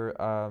 I'm sure.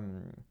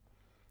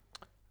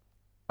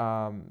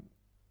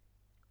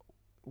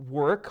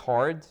 Work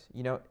hard,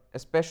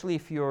 especially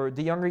if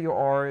the younger you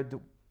are, the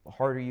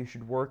harder you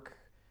should work.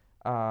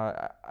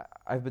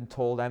 I've been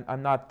told,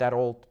 I'm not that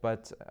old,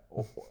 but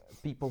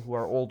people who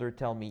are older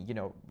tell me,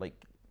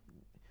 like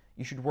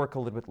you should work a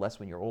little bit less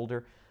when you're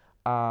older.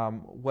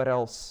 What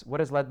else?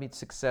 What has led me to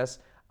success?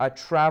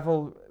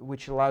 Travel,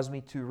 which allows me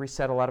to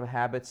reset a lot of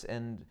habits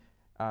and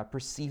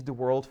perceive the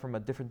world from a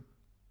different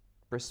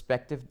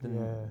perspective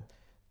than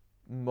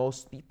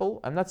most people.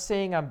 I'm not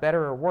saying I'm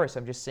better or worse.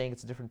 I'm just saying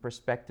it's a different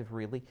perspective,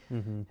 really.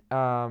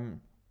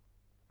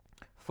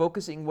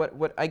 Focusing,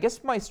 what I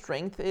guess my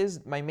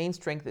main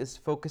strength is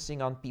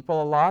focusing on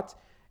people a lot.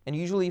 And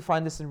usually you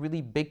find this in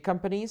really big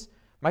companies.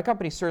 My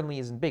company certainly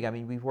isn't big. I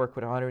mean, we work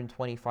with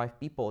 125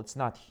 people. It's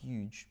not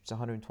huge. It's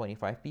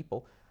 125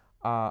 people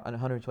and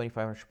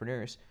 125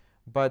 entrepreneurs.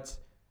 But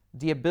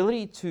the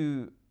ability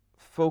to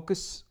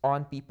focus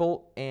on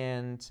people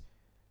and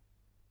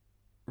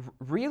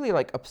really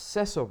like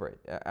obsess over it.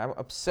 I'm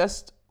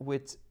obsessed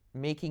with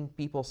making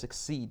people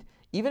succeed,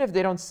 even if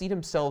they don't see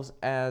themselves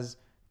as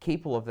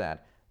capable of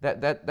that.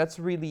 That's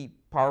really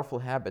powerful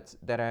habits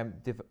that I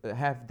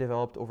have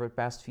developed over the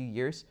past few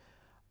years.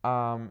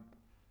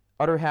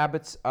 Other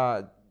habits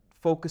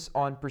focus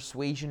on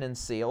persuasion and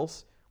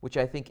sales, which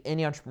I think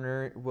any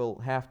entrepreneur will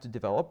have to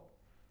develop.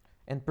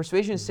 And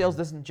persuasion and sales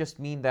doesn't just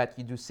mean that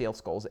you do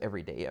sales calls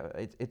every day.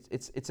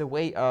 It's a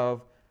way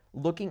of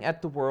looking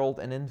at the world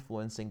and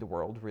influencing the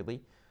world,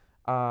 really.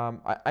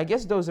 I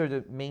guess those are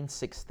the main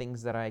 6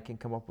 things that I can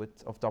come up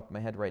with off the top of my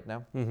head right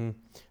now.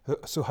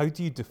 So how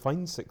do you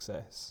define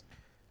success?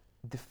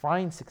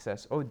 Define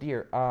success? Oh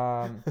dear.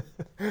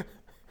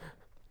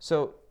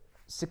 So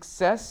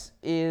success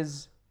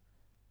is...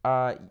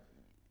 I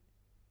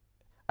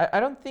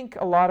don't think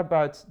a lot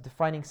about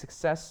defining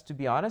success, to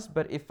be honest,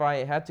 but if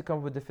I had to come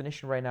up with a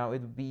definition right now,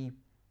 it would be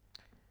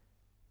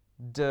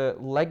the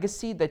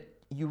legacy that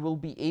you will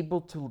be able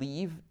to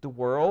leave the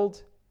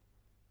world,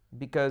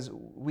 because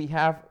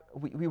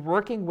we're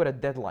working with a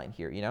deadline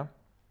here,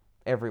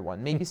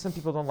 everyone. Maybe some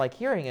people don't like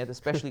hearing it,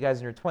 especially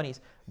guys in their 20s,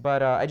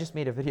 but I just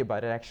made a video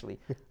about it actually.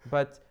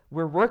 But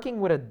we're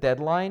working with a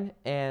deadline,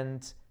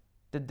 and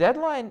the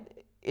deadline,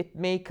 it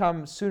may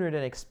come sooner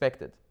than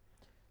expected.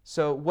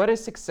 So what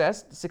is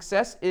success?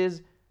 Success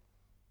is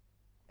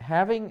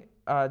having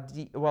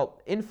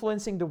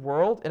influencing the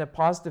world in a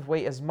positive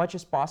way as much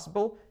as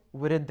possible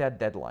within that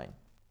deadline.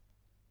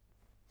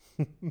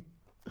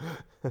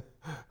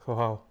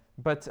 Wow.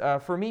 But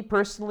for me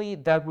personally,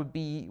 that would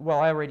be,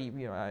 I already,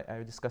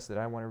 I discussed it.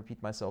 I don't want to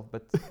repeat myself,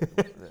 but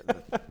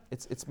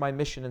it's my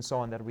mission and so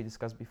on that we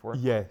discussed before.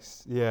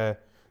 Yes, yeah.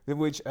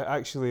 Which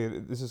actually,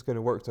 this has kind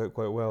of worked out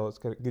quite well. It's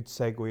kind of a good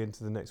segue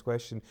into the next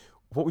question.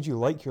 What would you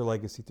like your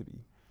legacy to be?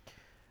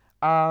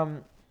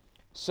 Hopefully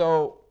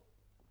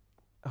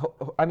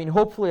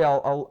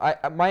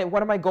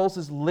one of my goals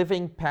is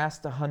living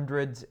past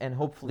 100 and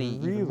hopefully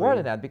even more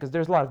than that, because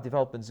there's a lot of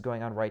developments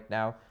going on right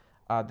now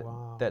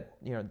that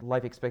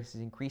life expectancy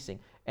is increasing,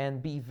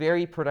 and be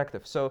very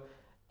productive. So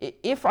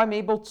if I'm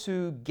able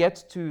to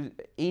get to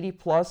 80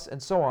 plus and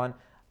so on,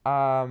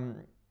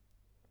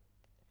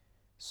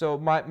 so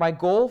my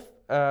goal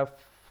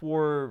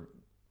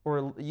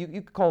you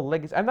could call it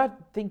legacy. I'm not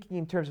thinking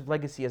in terms of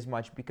legacy as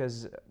much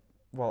because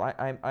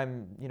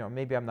I'm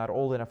maybe I'm not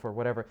old enough or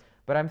whatever,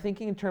 but I'm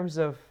thinking in terms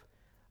of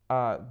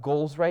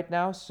goals right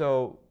now.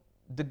 So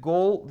the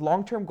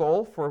long-term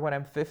goal for when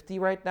I'm 50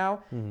 right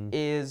now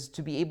is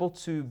to be able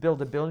to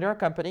build a billion-dollar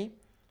company,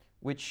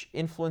 which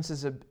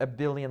influences a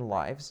billion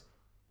lives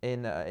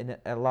in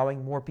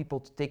allowing more people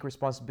to take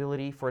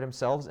responsibility for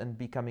themselves and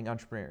becoming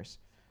entrepreneurs.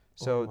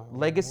 So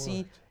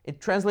legacy,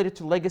 it translated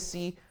to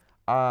legacy,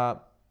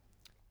 more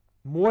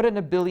than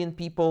 1 billion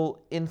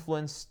people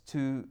influenced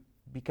to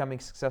becoming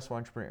successful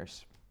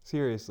entrepreneurs.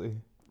 Seriously?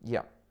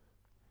 Yeah.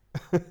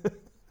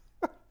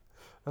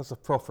 That's a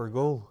proper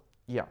goal.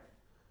 Yeah.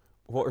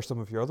 What are some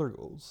of your other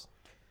goals?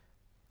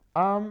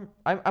 I'm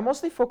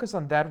mostly focused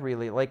on that,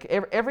 really. Like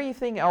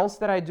everything else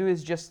that I do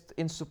is just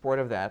in support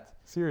of that.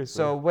 Seriously?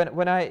 So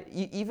when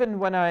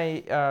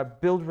I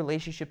build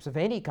relationships of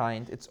any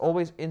kind, it's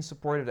always in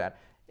support of that.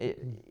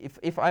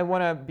 If I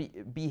want to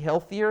be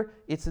healthier,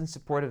 it's in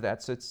support of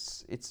that. So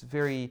it's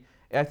very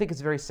I think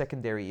it's very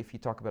secondary if you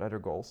talk about other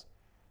goals.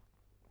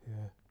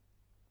 Yeah.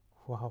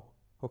 Wow.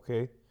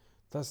 Okay.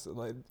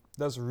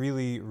 That's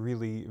really,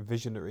 really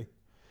visionary.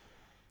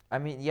 I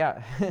mean,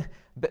 yeah,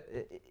 but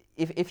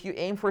if you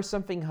aim for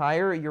something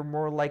higher, you're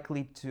more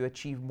likely to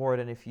achieve more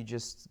than if you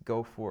just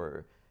go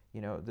for,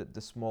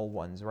 the small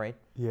ones, right?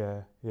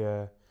 Yeah,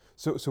 yeah.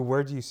 So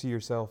where do you see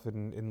yourself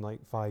in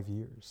like 5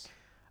 years?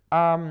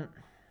 Um,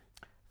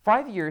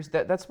 5 years,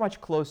 that's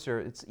much closer.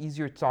 It's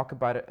easier to talk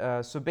about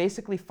it. So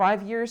basically,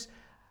 5 years,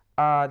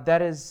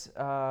 that is,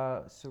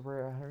 so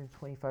we're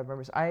 125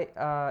 members.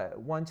 I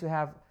want to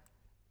have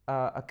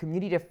a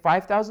community of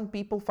 5,000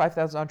 people,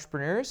 5,000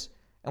 entrepreneurs,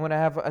 and when I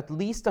have at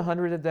least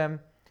 100 of them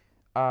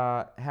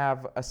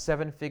have a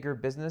 7-figure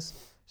business.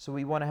 So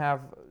we want to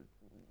have,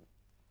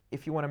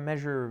 if you want to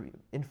measure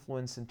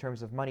influence in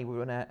terms of money, we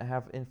want to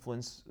have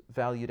influence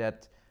valued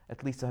at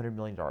least $100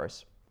 million.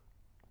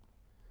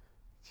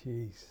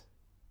 Jeez.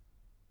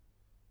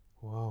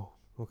 Wow.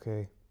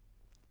 Okay.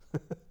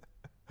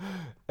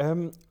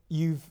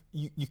 You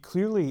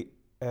clearly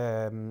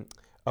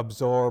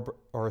absorb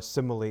or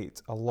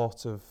assimilate a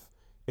lot of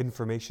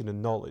information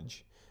and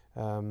knowledge.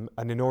 And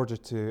in order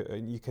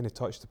to, you kind of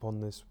touched upon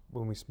this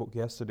when we spoke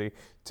yesterday,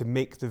 to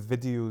make the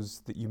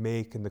videos that you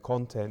make and the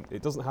content,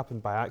 it doesn't happen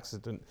by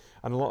accident.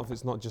 And a lot of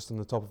it's not just on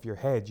the top of your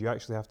head. You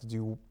actually have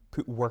to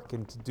put work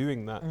into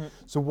doing that. Mm.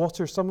 So what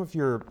are some of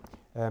your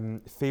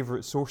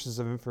favorite sources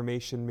of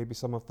information, maybe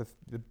some of the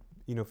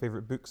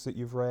favorite books that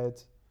you've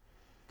read?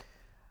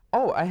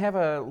 Oh, I have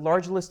a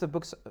large list of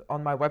books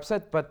on my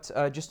website, but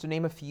just to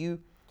name a few,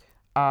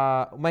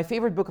 my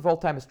favorite book of all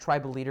time is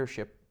Tribal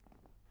Leadership.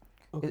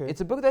 Okay.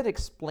 It's a book that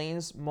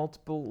explains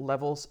multiple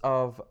levels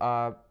of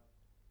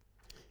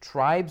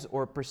tribes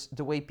or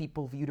the way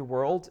people view the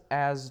world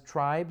as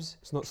tribes.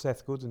 It's not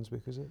Seth Godin's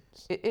book, is it?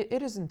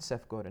 It isn't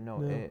Seth Godin, no.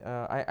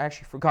 No. I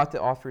actually forgot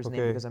the author's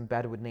name Okay. because I'm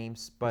bad with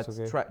names, but That's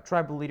okay.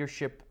 Tribal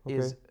Leadership Okay.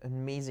 is an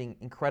amazing,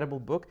 incredible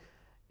book.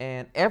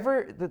 And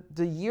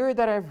the year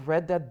that I've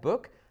read that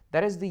book,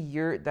 that is the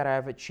year that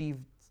I've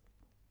achieved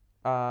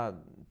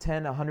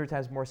 10, 100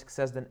 times more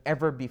success than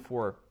ever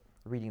before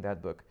reading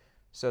that book.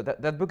 So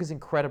that book is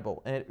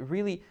incredible, and it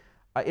really,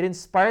 it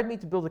inspired me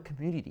to build a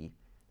community,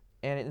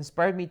 and it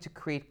inspired me to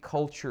create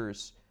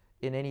cultures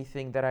in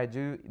anything that I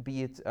do,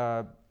 be it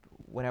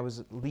when I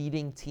was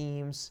leading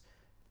teams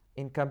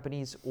in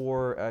companies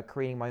or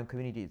creating my own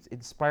community. It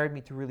inspired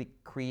me to really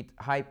create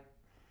high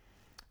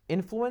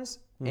influence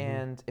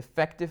and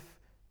effective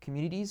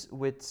communities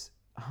with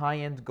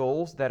high-end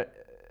goals that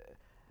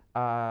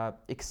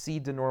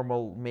exceed the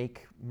normal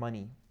make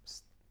money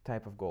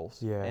type of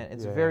goals. Yeah, and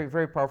it's yeah. a very,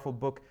 very powerful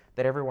book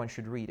that everyone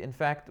should read. In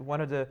fact,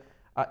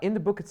 in the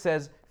book it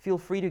says, feel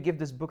free to give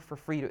this book for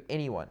free to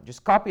anyone.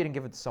 Just copy it and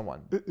give it to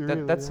someone.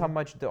 Really, That's yeah. how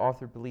much the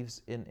author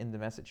believes in the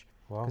message.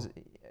 Wow. Because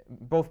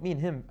both me and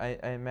him, I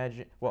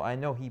imagine, well, I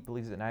know he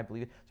believes it and I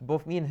believe it. So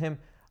both me and him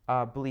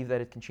believe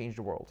that it can change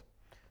the world.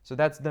 So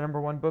that's the number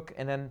one book.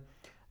 And then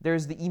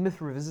there's the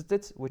E-Myth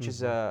Revisited, which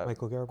is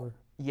Michael Gerber.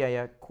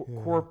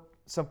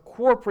 some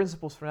core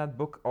principles from that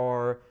book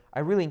are, I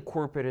really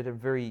incorporated them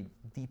very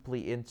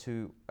deeply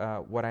into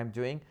what I'm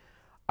doing.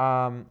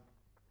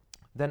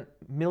 Then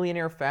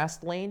Millionaire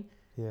Fastlane,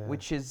 Yeah.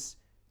 which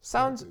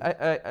sounds,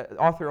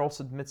 author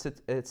also admits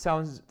it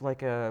sounds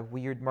like a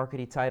weird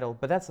markety title,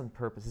 but that's on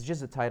purpose. It's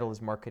just the title is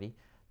markety.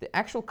 The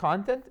actual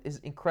content is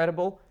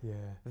incredible, Yeah.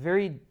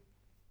 very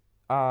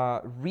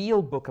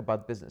real book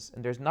about business.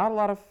 And there's not a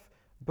lot of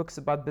books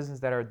about business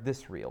that are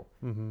this real.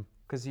 Mm-hmm.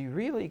 Because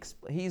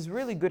he's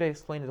really good at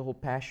explaining the whole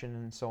passion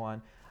and so on.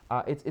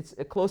 It's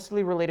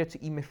closely related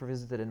to E-Myth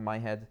Revisited in my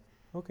head.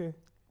 Okay.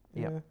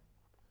 Yeah.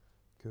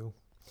 Cool.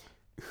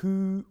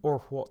 Who or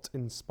what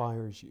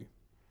inspires you?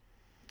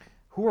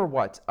 Who or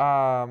what?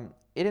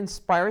 It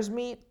inspires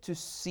me to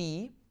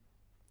see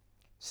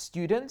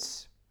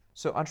students,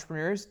 so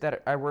entrepreneurs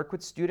that I work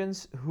with,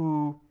 students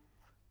who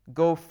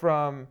go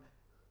from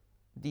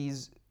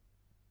these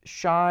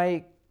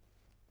shy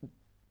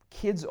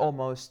kids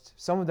almost,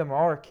 some of them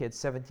are kids,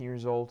 17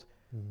 years old,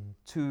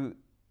 to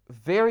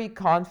very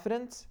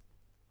confident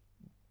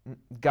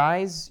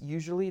guys,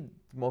 usually,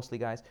 mostly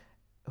guys,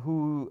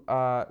 who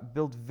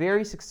build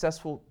very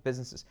successful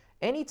businesses.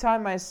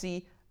 Anytime I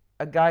see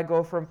a guy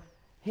go from,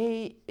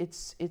 hey,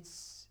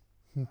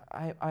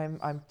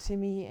 I'm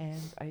Timmy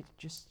and I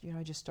just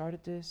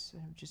started this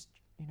and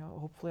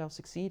hopefully I'll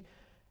succeed.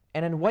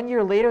 And then 1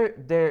 year later,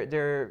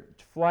 they're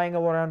flying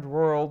all around the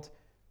world.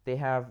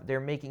 They're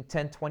making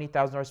 $10,000,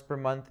 $20,000 per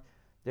month.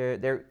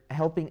 They're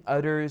helping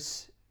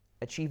others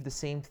achieve the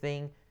same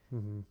thing.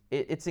 Mm-hmm.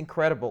 It's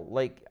incredible.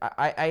 Like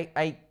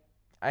I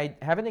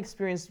haven't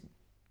experienced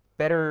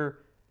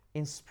better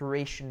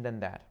inspiration than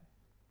that.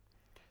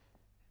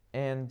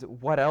 And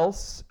what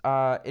else?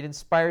 It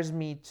inspires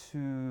me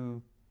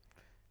to.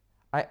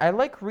 I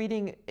like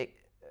reading.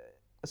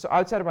 So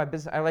outside of my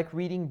business, I like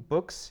reading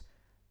books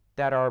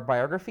that are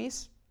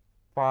biographies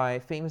by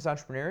famous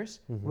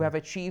entrepreneurs who have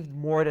achieved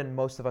more than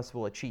most of us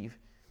will achieve.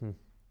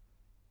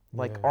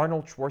 Like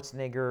Arnold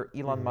Schwarzenegger,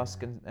 Elon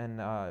Musk,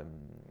 and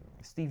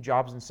Steve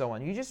Jobs, and so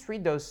on. You just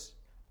read those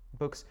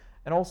books,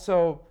 and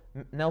also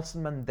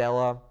Nelson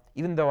Mandela.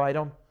 Even though I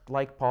don't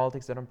like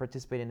politics, I don't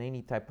participate in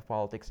any type of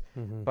politics,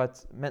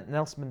 but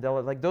Nelson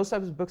Mandela, like those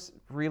types of books,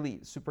 really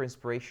super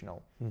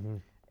inspirational.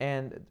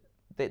 And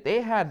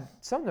they had,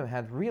 some of them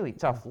had really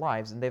tough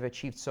lives, and they've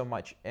achieved so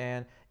much.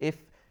 And if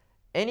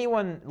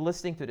anyone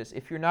listening to this,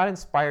 if you're not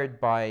inspired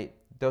by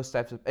those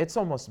types of, it's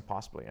almost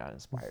impossible you're not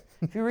inspired.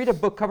 If you read a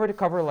book cover to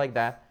cover like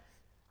that,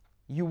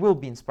 you will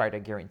be inspired, I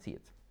guarantee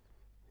it.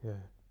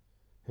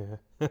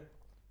 Yeah.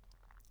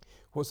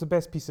 What's the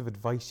best piece of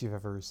advice you've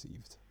ever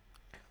received?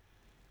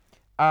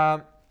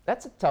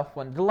 That's a tough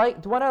one. The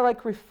one I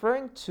like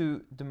referring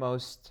to the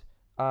most,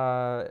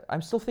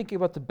 I'm still thinking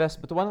about the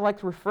best, but the one I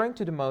like referring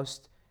to the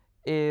most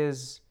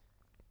is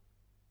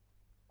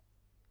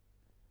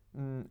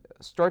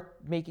start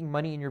making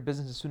money in your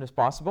business as soon as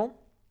possible,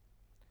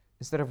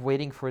 instead of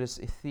waiting for this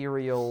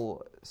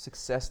ethereal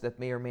success that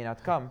may or may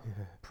not come.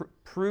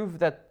 Prove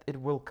that it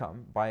will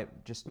come by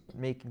just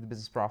making the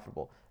business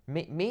profitable.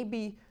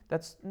 Maybe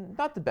that's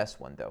not the best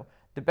one, though.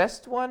 The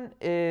best one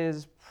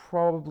is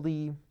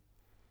probably...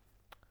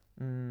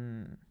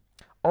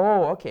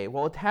 okay.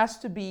 Well, it has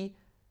to be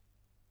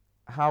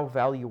how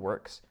value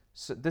works.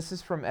 So this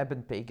is from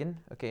Eben Pagan.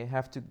 Okay, I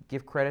have to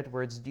give credit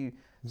where it's due.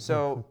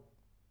 So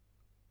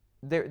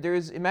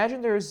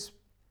imagine there's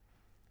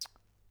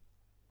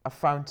a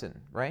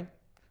fountain, right?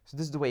 So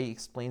this is the way he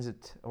explains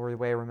it, or the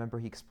way I remember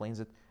he explains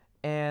it.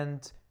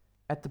 And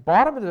at the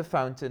bottom of the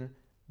fountain,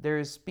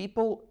 there's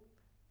people...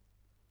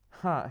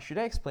 should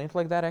I explain it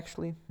like that,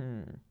 actually?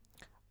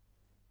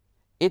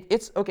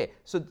 It's okay.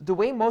 So the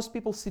way most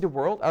people see the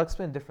world, I'll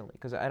explain it differently,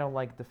 because I don't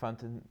like the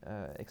fountain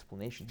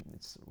explanation.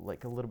 It's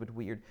like a little bit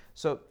weird.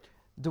 So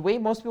the way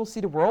most people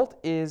see the world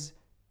is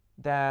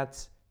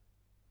that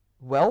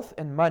wealth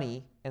and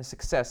money and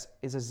success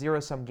is a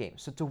zero-sum game.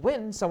 So to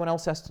win, someone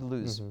else has to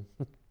lose,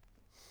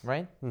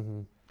 right?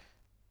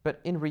 But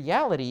in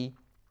reality,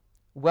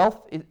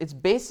 wealth, it's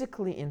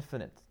basically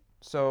infinite.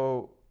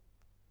 So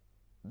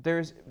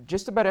there's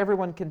just about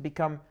everyone can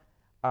become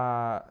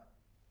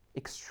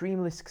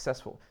extremely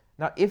successful.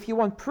 Now, if you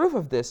want proof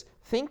of this,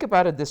 think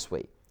about it this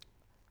way.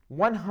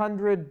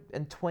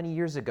 120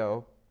 years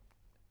ago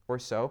or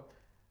so,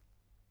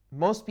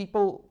 most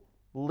people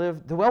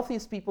lived, the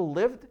wealthiest people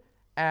lived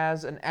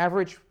as an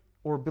average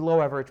or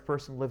below average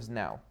person lives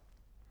now.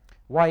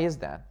 Why is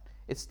that?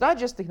 It's not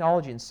just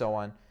technology and so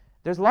on.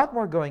 There's a lot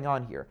more going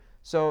on here.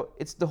 So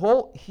it's the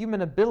whole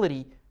human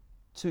ability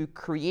to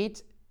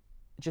create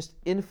just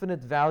infinite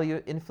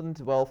value,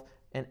 infinite wealth,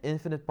 and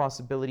infinite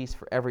possibilities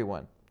for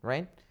everyone,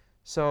 right?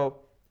 So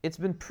it's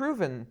been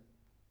proven,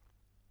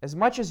 as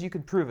much as you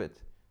can prove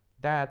it,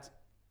 that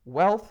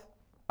wealth,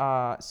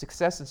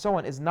 success, and so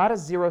on is not a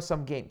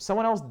zero-sum game.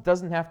 Someone else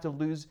doesn't have to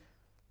lose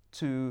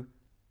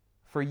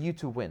for you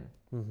to win.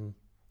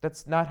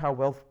 That's not how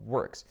wealth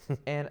works.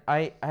 And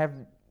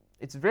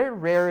it's very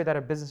rare that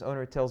a business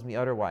owner tells me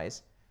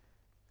otherwise,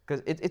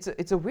 because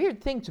it's a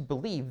weird thing to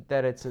believe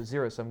that it's a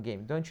zero-sum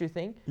game, don't you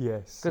think?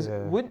 Yes. Because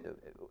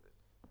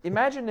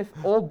imagine if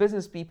all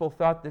business people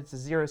thought that it's a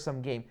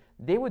zero-sum game.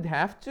 They would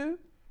have to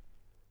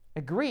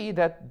agree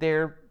that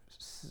they're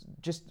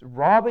just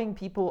robbing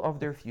people of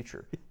their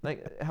future.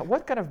 Like,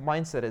 what kind of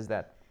mindset is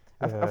that?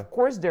 Of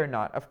course they're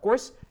not. Of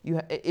course,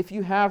 if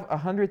you have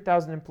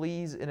 100,000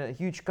 employees in a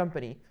huge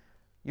company,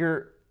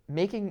 you're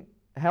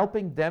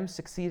helping them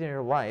succeed in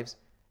their lives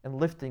and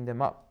lifting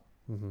them up.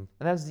 And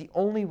that's the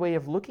only way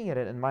of looking at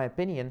it, in my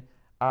opinion,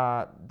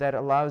 that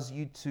allows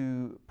you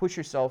to push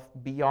yourself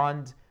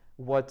beyond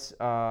what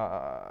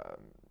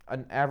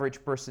an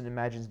average person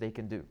imagines they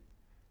can do.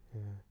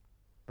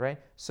 Right?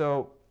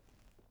 So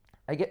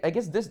I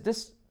guess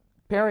this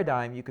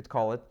paradigm, you could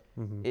call it,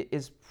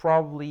 is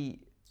probably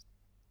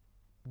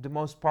the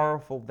most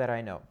powerful that I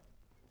know.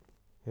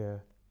 Yeah.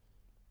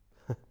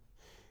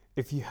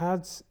 If you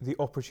had the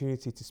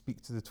opportunity to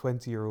speak to the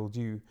 20-year-old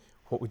you,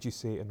 what would you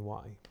say and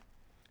why?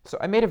 So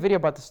I made a video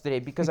about this today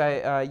because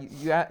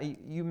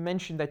you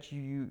mentioned that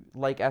you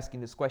like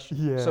asking this question.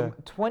 Yeah. So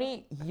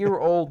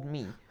 20-year-old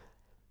me,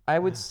 I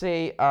would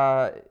say,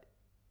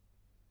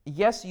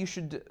 yes, you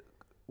should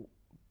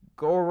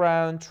go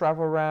around,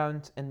 travel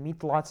around, and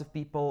meet lots of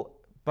people,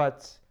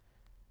 but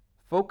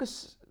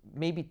focus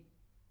maybe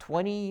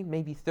 20,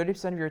 maybe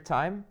 30% of your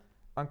time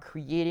on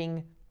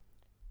creating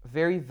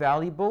very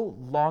valuable,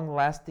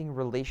 long-lasting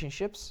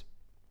relationships.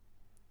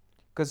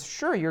 Because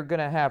sure, you're going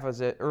to have,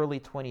 as an early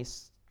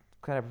 20s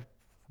kind of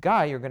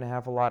guy, you're going to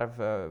have a lot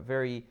of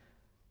very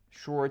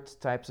short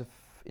types of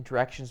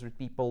interactions with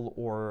people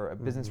or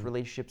business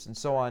relationships and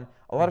so on.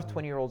 A lot of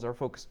 20-year-olds are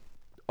focused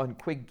on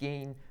quick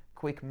gain,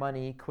 quick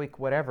money, quick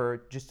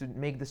whatever, just to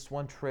make this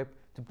one trip,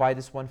 to buy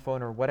this one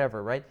phone or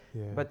whatever, right?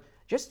 Yeah. But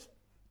just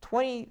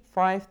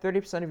 25,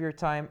 30% of your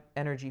time,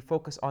 energy,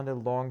 focus on the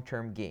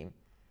long-term game,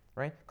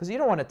 right? Because you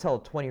don't want to tell a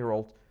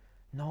 20-year-old,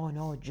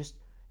 no, just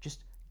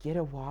get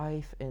a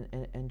wife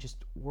and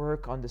just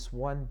work on this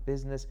one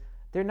business.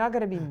 They're not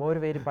going to be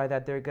motivated by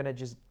that. They're going to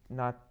just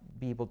not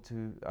be able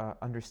to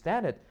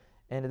understand it,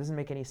 and it doesn't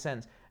make any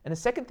sense. And the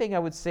second thing I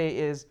would say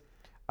is,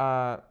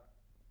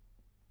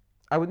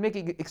 I would make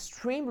it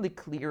extremely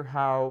clear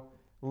how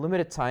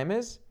limited time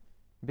is,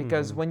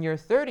 because when you're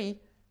 30,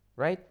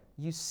 right,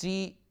 you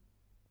see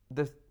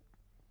the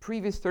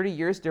previous 30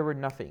 years, there were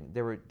nothing.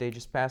 They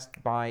just passed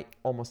by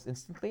almost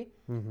instantly.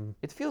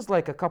 It feels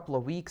like a couple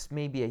of weeks,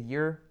 maybe a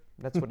year.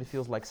 That's what it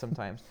feels like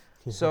sometimes.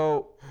 Yeah.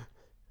 So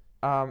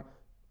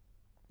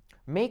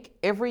make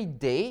every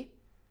day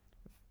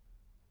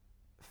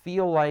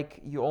feel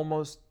like you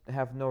almost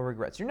have no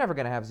regrets. You're never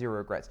going to have zero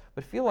regrets,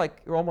 but feel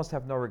like you almost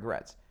have no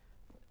regrets,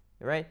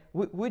 right?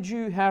 Would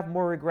you have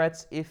more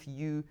regrets if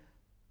you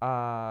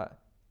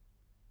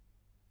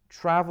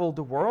travel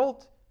the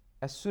world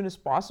as soon as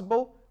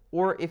possible,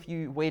 or if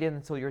you waited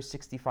until you're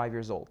 65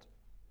 years old?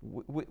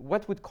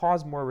 What would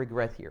cause more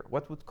regret here?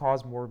 What would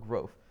cause more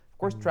growth? Of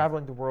course,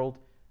 traveling the world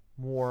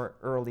more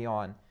early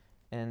on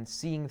and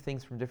seeing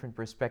things from different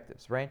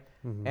perspectives, right?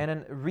 And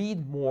then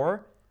read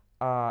more.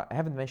 I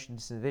haven't mentioned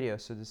this in the video,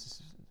 so this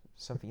is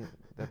something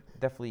that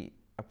definitely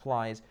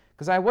applies.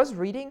 Because I was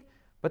reading,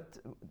 but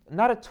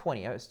not at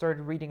 20. I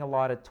started reading a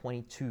lot at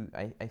 22,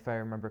 if I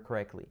remember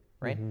correctly,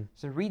 right?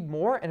 So read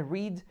more and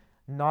read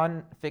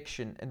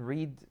non-fiction and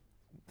read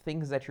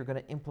things that you're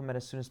going to implement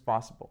as soon as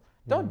possible.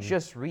 Don't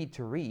just read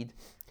to read.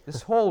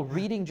 This whole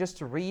reading just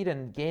to read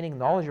and gaining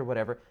knowledge or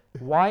whatever,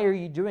 why are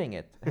you doing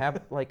it?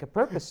 Have like a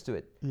purpose to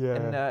it. Yeah.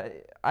 And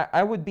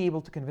I would be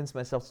able to convince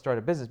myself to start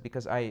a business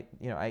because I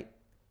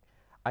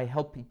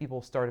help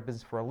people start a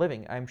business for a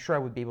living. I'm sure I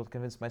would be able to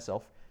convince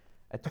myself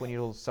at 20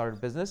 years old to start a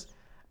business.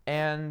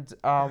 And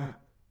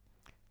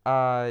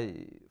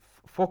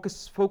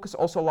focus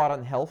also a lot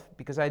on health,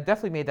 because I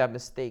definitely made that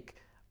mistake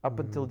up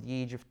until the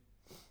age of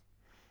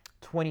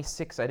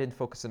 26. I didn't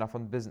focus enough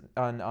on business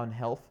on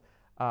health,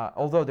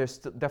 although there's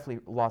definitely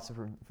lots of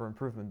room for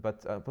improvement.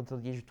 But up until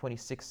the age of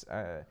 26,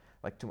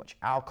 like too much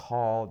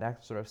alcohol,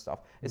 that sort of stuff,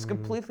 it's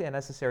completely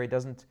unnecessary. It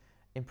doesn't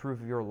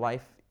improve your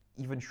life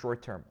even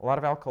short term. A lot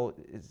of alcohol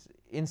is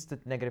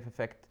instant negative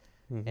effect,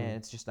 and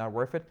it's just not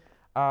worth it.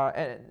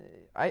 And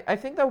I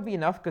think that would be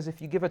enough, because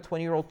if you give a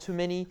 20-year-old too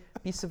many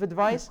pieces of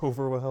advice,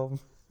 Overwhelm.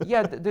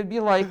 yeah, they'd be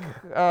like,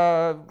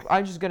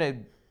 I'm just gonna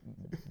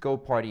go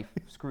party,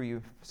 screw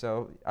you.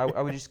 So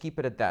I would just keep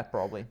it at that,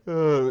 probably.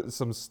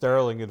 Some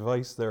sterling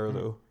advice there,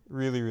 though.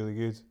 Really, really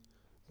good.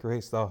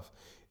 Great stuff.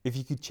 If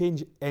you could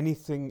change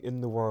anything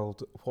in the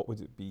world, what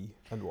would it be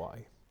and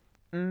why?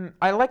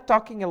 I like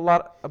talking a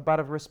lot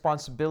about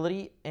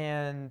responsibility,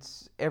 and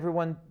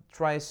everyone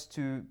tries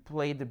to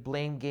play the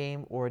blame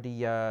game, or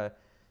the,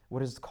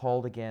 what is it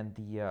called again?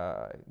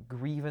 The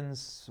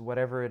grievance,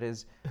 whatever it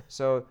is.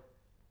 So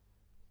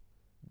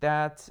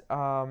that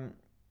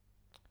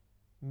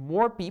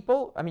more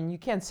people, I mean, you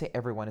can't say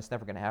everyone, it's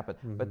never going to happen,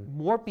 but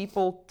more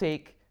people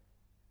take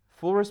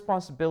full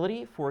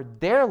responsibility for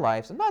their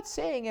lives. I'm not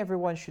saying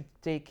everyone should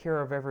take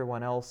care of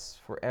everyone else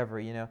forever,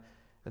 you know,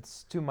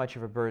 that's too much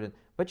of a burden,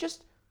 but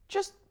just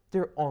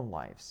their own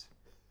lives.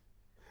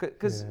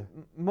 Because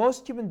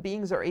most human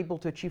beings are able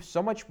to achieve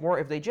so much more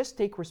if they just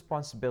take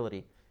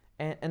responsibility.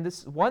 And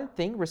this one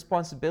thing,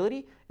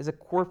 responsibility, is a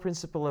core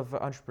principle of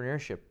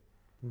entrepreneurship.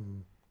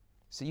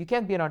 So you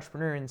can't be an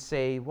entrepreneur and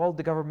say, well,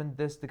 the government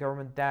this, the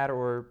government that,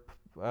 or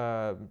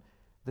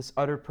this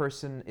other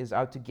person is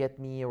out to get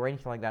me, or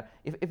anything like that.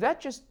 If that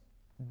just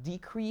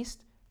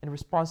decreased and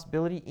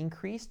responsibility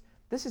increased,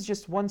 this is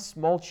just one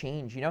small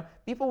change, you know?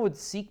 People would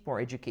seek more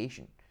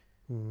education,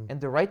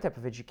 and the right type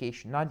of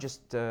education, not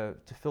just to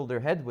fill their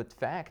head with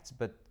facts,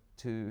 but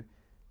to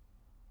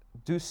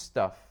do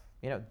stuff,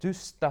 you know, do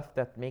stuff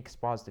that makes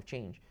positive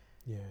change.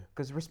 Yeah.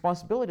 Because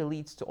responsibility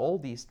leads to all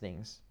these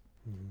things.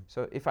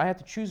 So if I had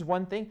to choose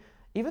one thing,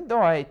 even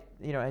though I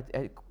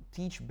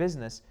teach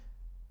business,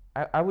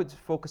 I would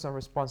focus on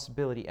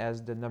responsibility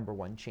as the number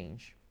one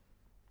change.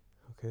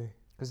 Okay.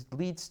 Because it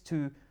leads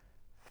to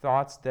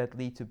thoughts that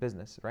lead to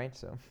business, right?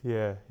 So.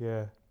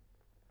 Yeah.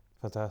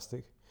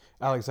 Fantastic.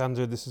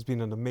 Alexander, this has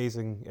been an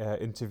amazing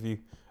interview.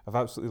 I've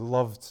absolutely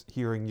loved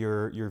hearing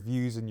your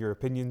views and your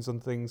opinions on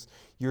things.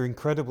 You're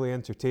incredibly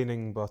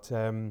entertaining, but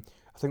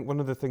I think one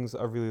of the things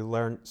that I've really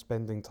learned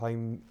spending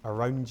time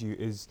around you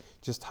is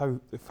just how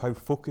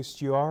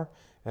focused you are,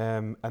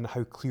 and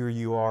how clear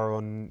you are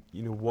on,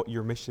 you know, what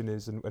your mission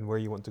is and where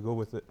you want to go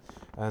with it.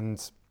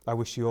 And I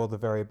wish you all the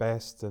very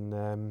best, and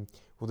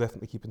we'll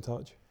definitely keep in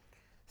touch.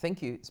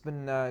 Thank you. It's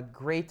been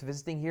great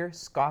visiting here,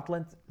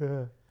 Scotland.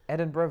 Yeah.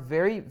 Edinburgh,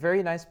 very,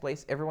 very nice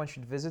place. Everyone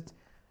should visit.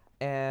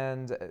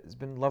 And it's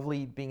been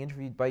lovely being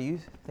interviewed by you.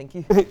 Thank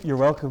you. You're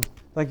welcome.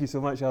 Thank you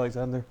so much,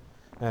 Alexander.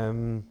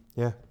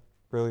 Yeah,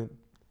 brilliant.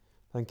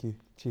 Thank you.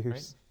 Cheers.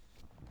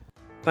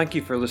 Right. Thank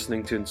you for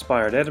listening to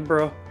Inspired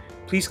Edinburgh.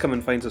 Please come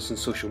and find us on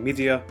social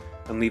media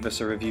and leave us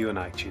a review on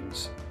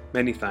iTunes.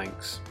 Many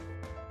thanks.